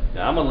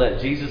 now I'm going to let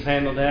Jesus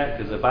handle that,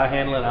 because if I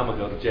handle it, I'm going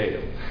to go to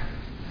jail.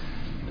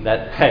 And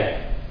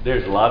hey,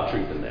 there's a lot of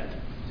truth in that.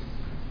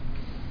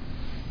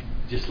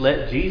 Just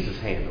let Jesus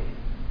handle it.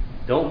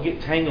 Don't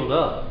get tangled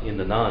up in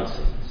the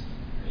nonsense.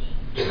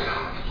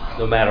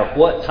 No matter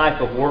what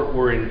type of work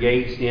we're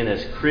engaged in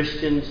as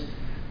Christians,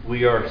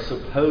 we are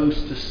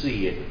supposed to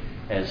see it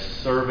as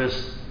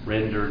service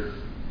rendered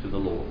to the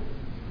Lord.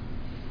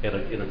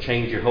 It'll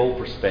change your whole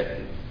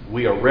perspective.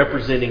 We are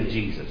representing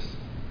Jesus.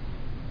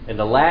 And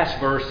the last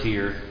verse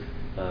here,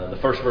 the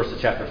first verse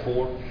of chapter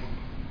 4,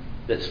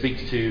 that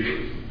speaks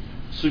to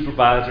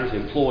supervisors,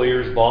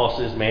 employers,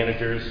 bosses,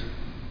 managers,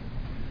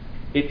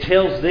 it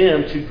tells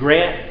them to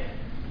grant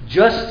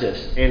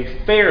justice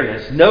and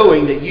fairness,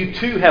 knowing that you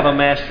too have a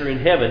master in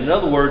heaven. In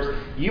other words,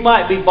 you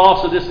might be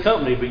boss of this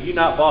company, but you're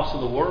not boss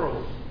of the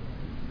world.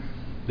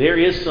 There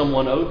is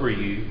someone over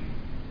you,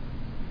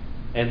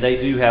 and they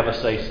do have a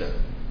say-so.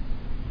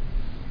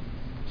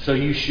 So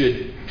you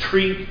should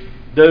treat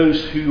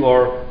those who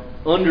are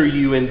under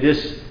you in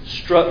this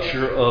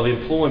structure of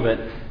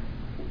employment,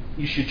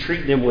 you should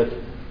treat them with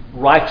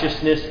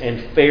righteousness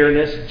and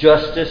fairness,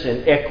 justice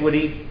and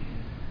equity.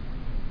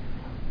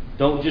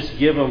 Don't just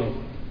give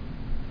them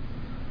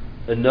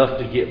enough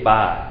to get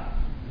by.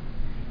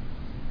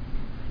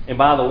 And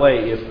by the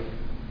way, if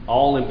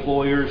all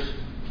employers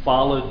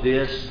followed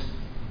this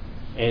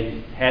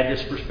and had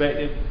this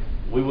perspective,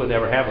 we would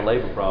never have a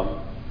labor problem.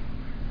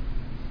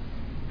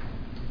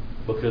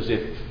 Because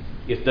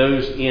if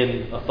those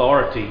in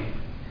authority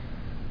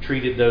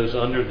treated those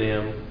under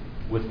them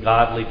with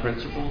godly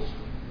principles,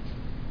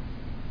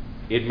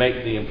 it'd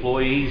make the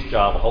employee's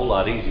job a whole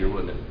lot easier,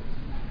 wouldn't it?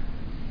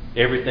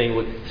 Everything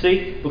would...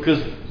 See,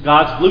 because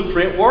God's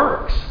blueprint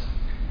works.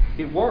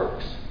 It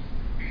works.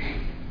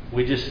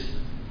 We just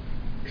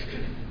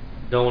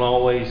don't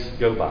always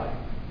go by it.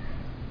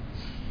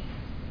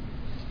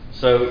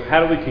 So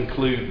how do we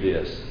conclude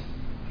this?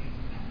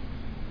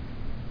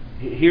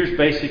 Here's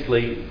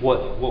basically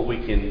what we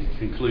can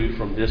conclude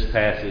from this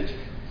passage,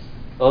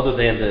 other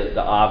than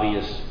the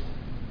obvious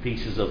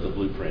pieces of the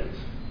blueprints.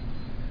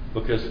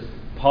 Because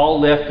Paul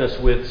left us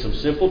with some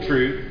simple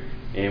truth,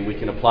 and we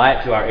can apply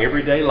it to our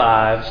everyday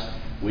lives.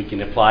 We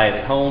can apply it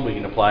at home, we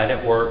can apply it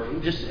at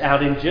work, just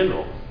out in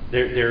general.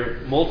 There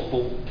are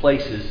multiple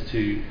places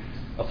to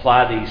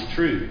apply these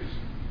truths.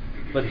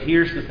 But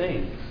here's the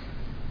thing.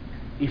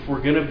 If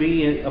we're going to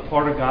be a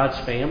part of God's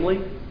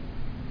family,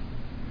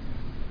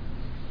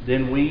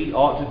 then we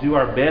ought to do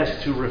our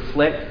best to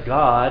reflect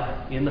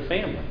God in the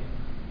family.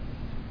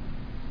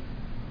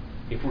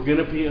 If we're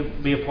going to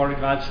be a part of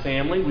God's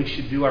family, we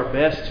should do our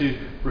best to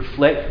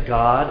reflect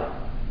God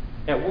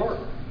at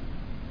work.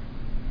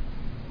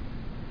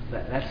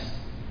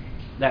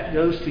 That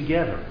goes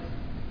together.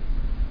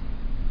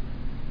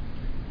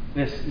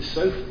 And it's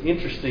so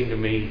interesting to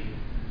me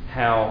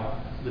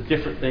how the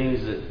different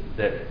things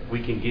that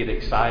we can get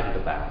excited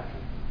about.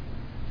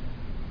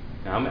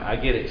 Now, I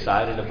get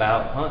excited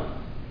about hunting.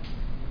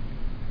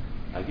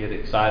 I get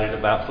excited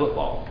about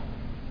football.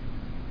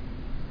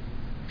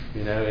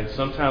 You know, and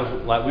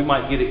sometimes, like, we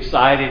might get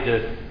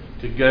excited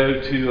to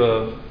go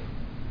to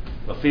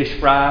a fish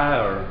fry,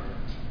 or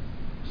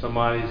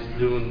somebody's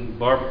doing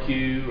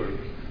barbecue,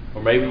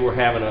 or maybe we're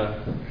having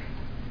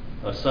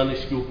a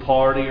Sunday school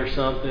party or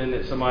something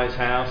at somebody's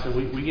house,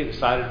 and we get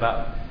excited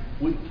about...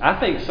 I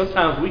think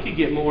sometimes we could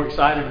get more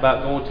excited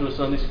about going to a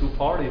Sunday school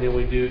party than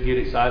we do get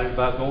excited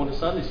about going to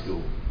Sunday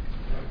school.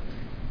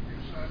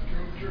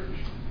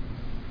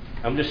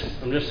 I'm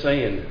just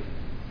saying.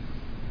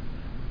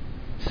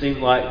 It seems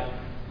like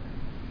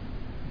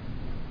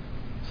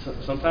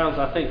sometimes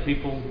I think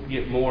people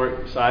get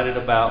more excited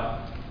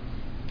about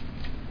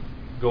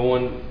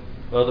going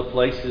other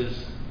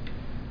places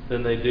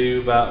than they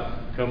do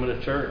about coming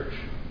to church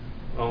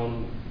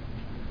on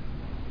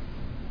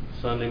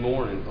Sunday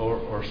morning,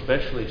 or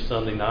especially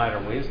Sunday night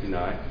or Wednesday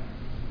night.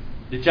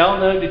 Did y'all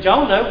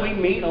know we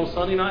meet on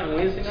Sunday night and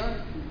Wednesday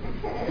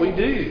night? We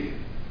do.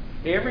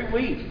 Every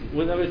week.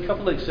 With a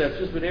couple of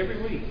exceptions, but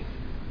every week.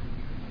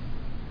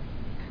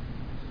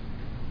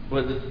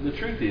 But the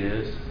truth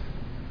is,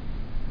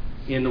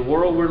 in the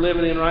world we're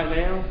living in right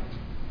now,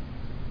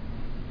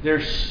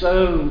 there's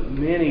so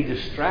many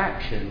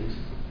distractions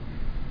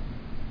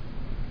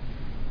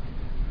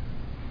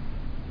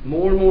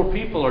more and more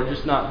people are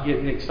just not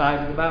getting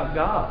excited about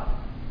God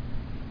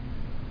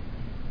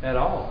at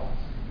all.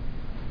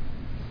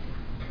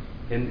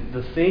 And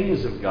the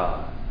things of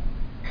God.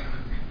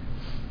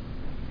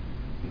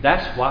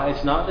 That's why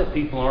it's not that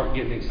people aren't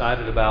getting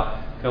excited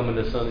about coming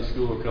to Sunday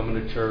school or coming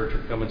to church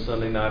or coming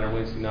Sunday night or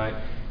Wednesday night.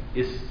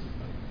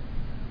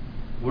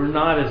 We're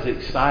not as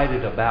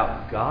excited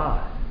about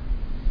God.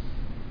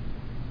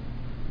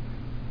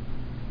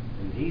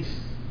 And He's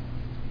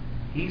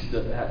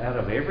out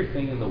of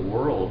everything in the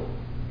world,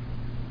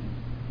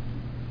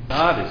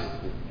 God is,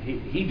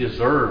 He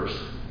deserves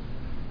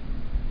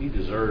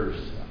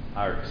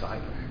our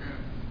excitement.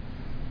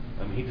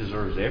 I mean, He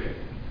deserves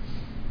everything.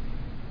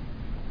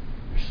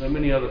 There's so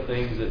many other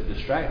things that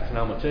distract us, and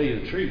I'm going to tell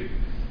you the truth,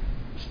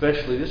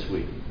 especially this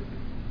week.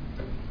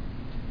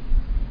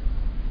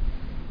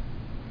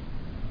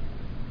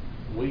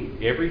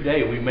 Every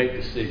day we make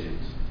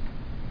decisions.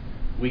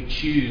 We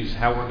choose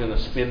how we're going to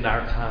spend our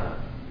time.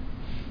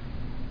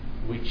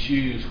 We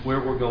choose where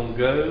we're going to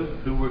go,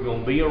 who we're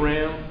going to be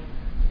around.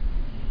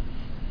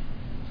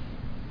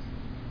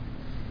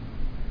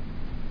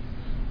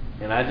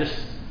 And I just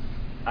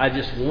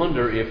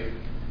wonder if,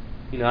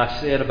 I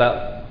said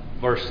about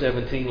verse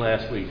 17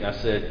 last week, I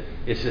said,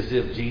 it's as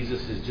if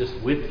Jesus is just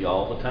with you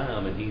all the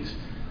time and He's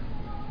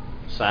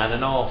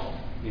signing off.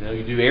 You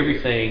do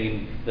everything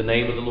in the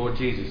name of the Lord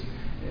Jesus.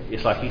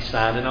 It's like He's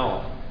signing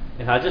off.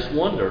 And I just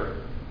wonder,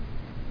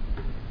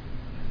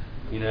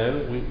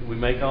 we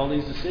make all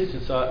these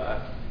decisions.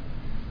 So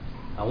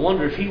I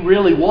wonder if He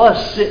really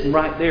was sitting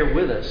right there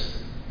with us.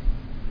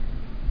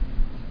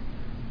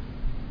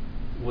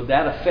 Would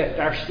that affect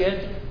our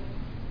schedule?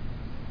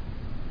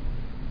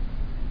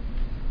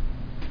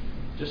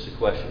 Just a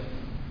question.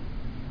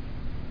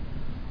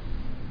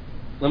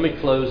 Let me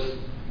close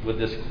with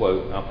this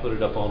quote. I'll put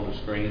it up on the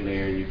screen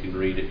there and you can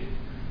read it.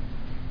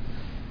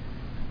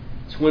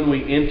 It's when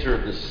we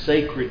enter the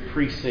sacred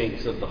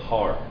precincts of the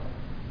heart,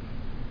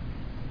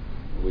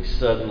 we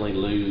suddenly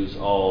lose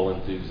all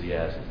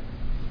enthusiasm.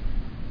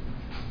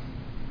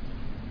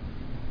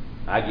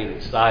 I get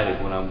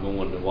excited when I'm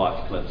going to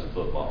watch Clemson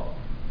football.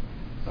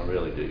 I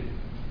really do.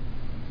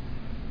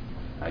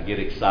 I get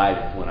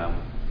excited when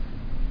I'm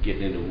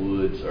getting in the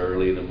woods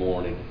early in the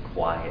morning,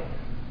 quiet,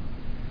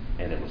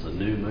 and it was a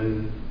new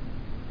moon,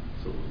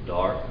 so it was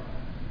dark.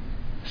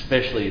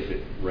 Especially if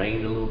it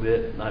rained a little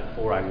bit, the night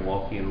before, I can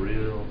walk in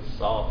real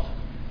soft,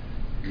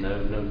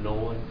 no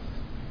noise.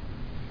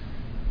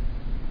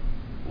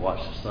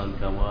 Watch the sun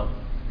come up,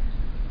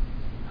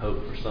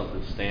 hope for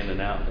something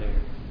standing out there.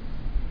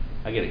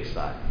 I get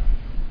excited.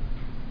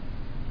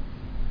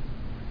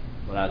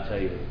 But I tell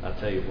you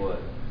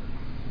what.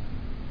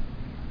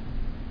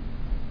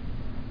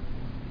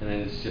 And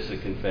then it's just a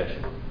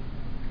confession.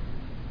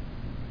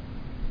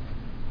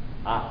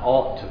 I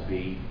ought to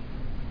be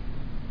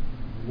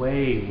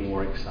way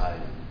more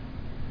excited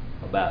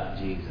about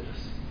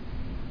Jesus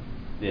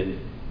than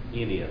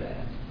any of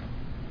that.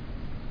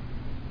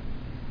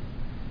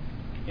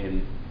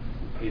 And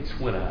it's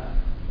when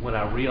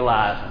I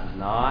realize I'm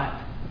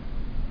not,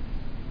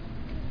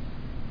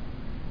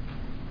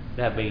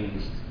 that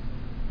means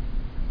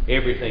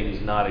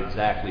everything's not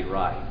exactly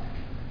right.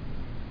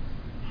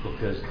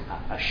 Because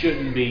I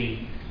shouldn't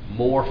be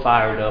more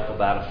fired up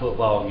about a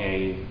football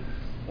game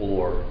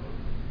or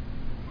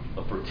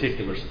a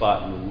particular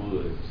spot in the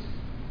woods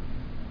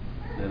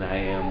than I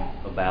am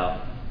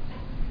about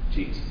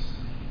Jesus.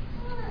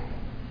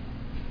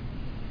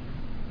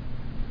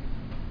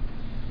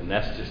 And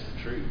that's just the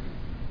truth.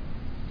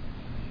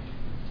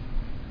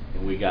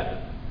 And we got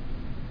to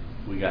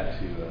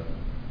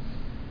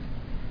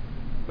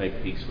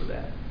make peace with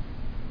that.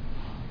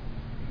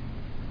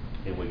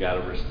 And we got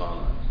to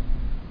respond.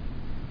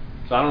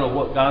 So I don't know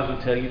what God's going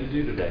to tell you to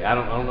do today. I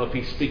don't know if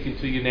He's speaking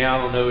to you now.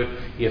 I don't know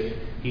if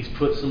He's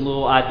put some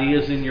little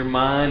ideas in your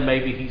mind.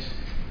 Maybe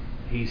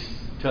He's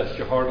touched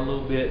your heart a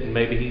little bit, and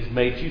maybe He's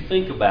made you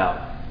think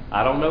about,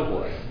 I don't know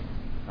what.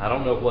 I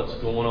don't know what's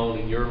going on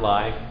in your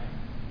life,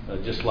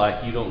 just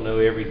like you don't know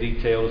every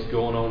detail that's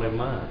going on in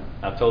mine.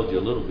 I told you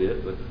a little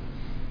bit, but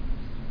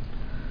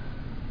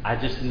I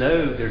just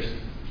know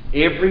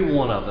every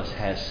one of us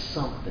has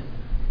something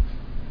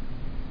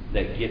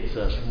that gets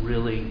us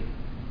really,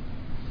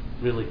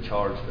 really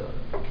charged up.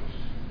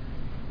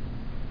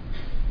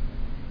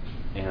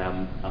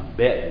 And I'm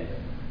betting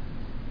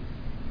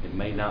it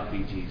may not be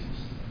Jesus.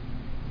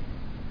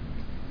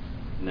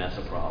 And that's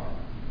a problem.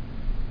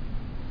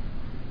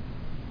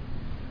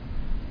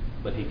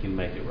 But He can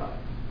make it right.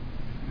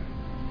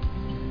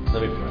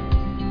 Let me pray.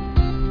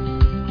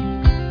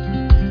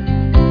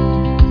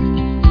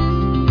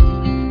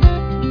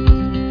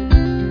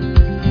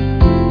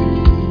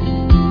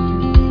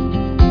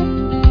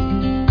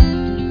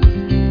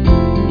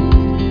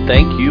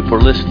 Thank you for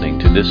listening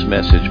to this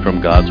message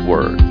from God's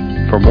Word.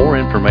 For more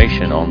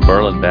information on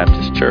Berlin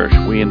Baptist Church,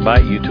 we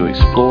invite you to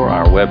explore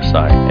our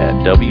website at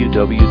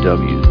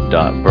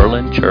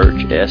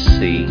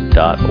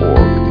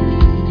www.berlinchurchsc.org.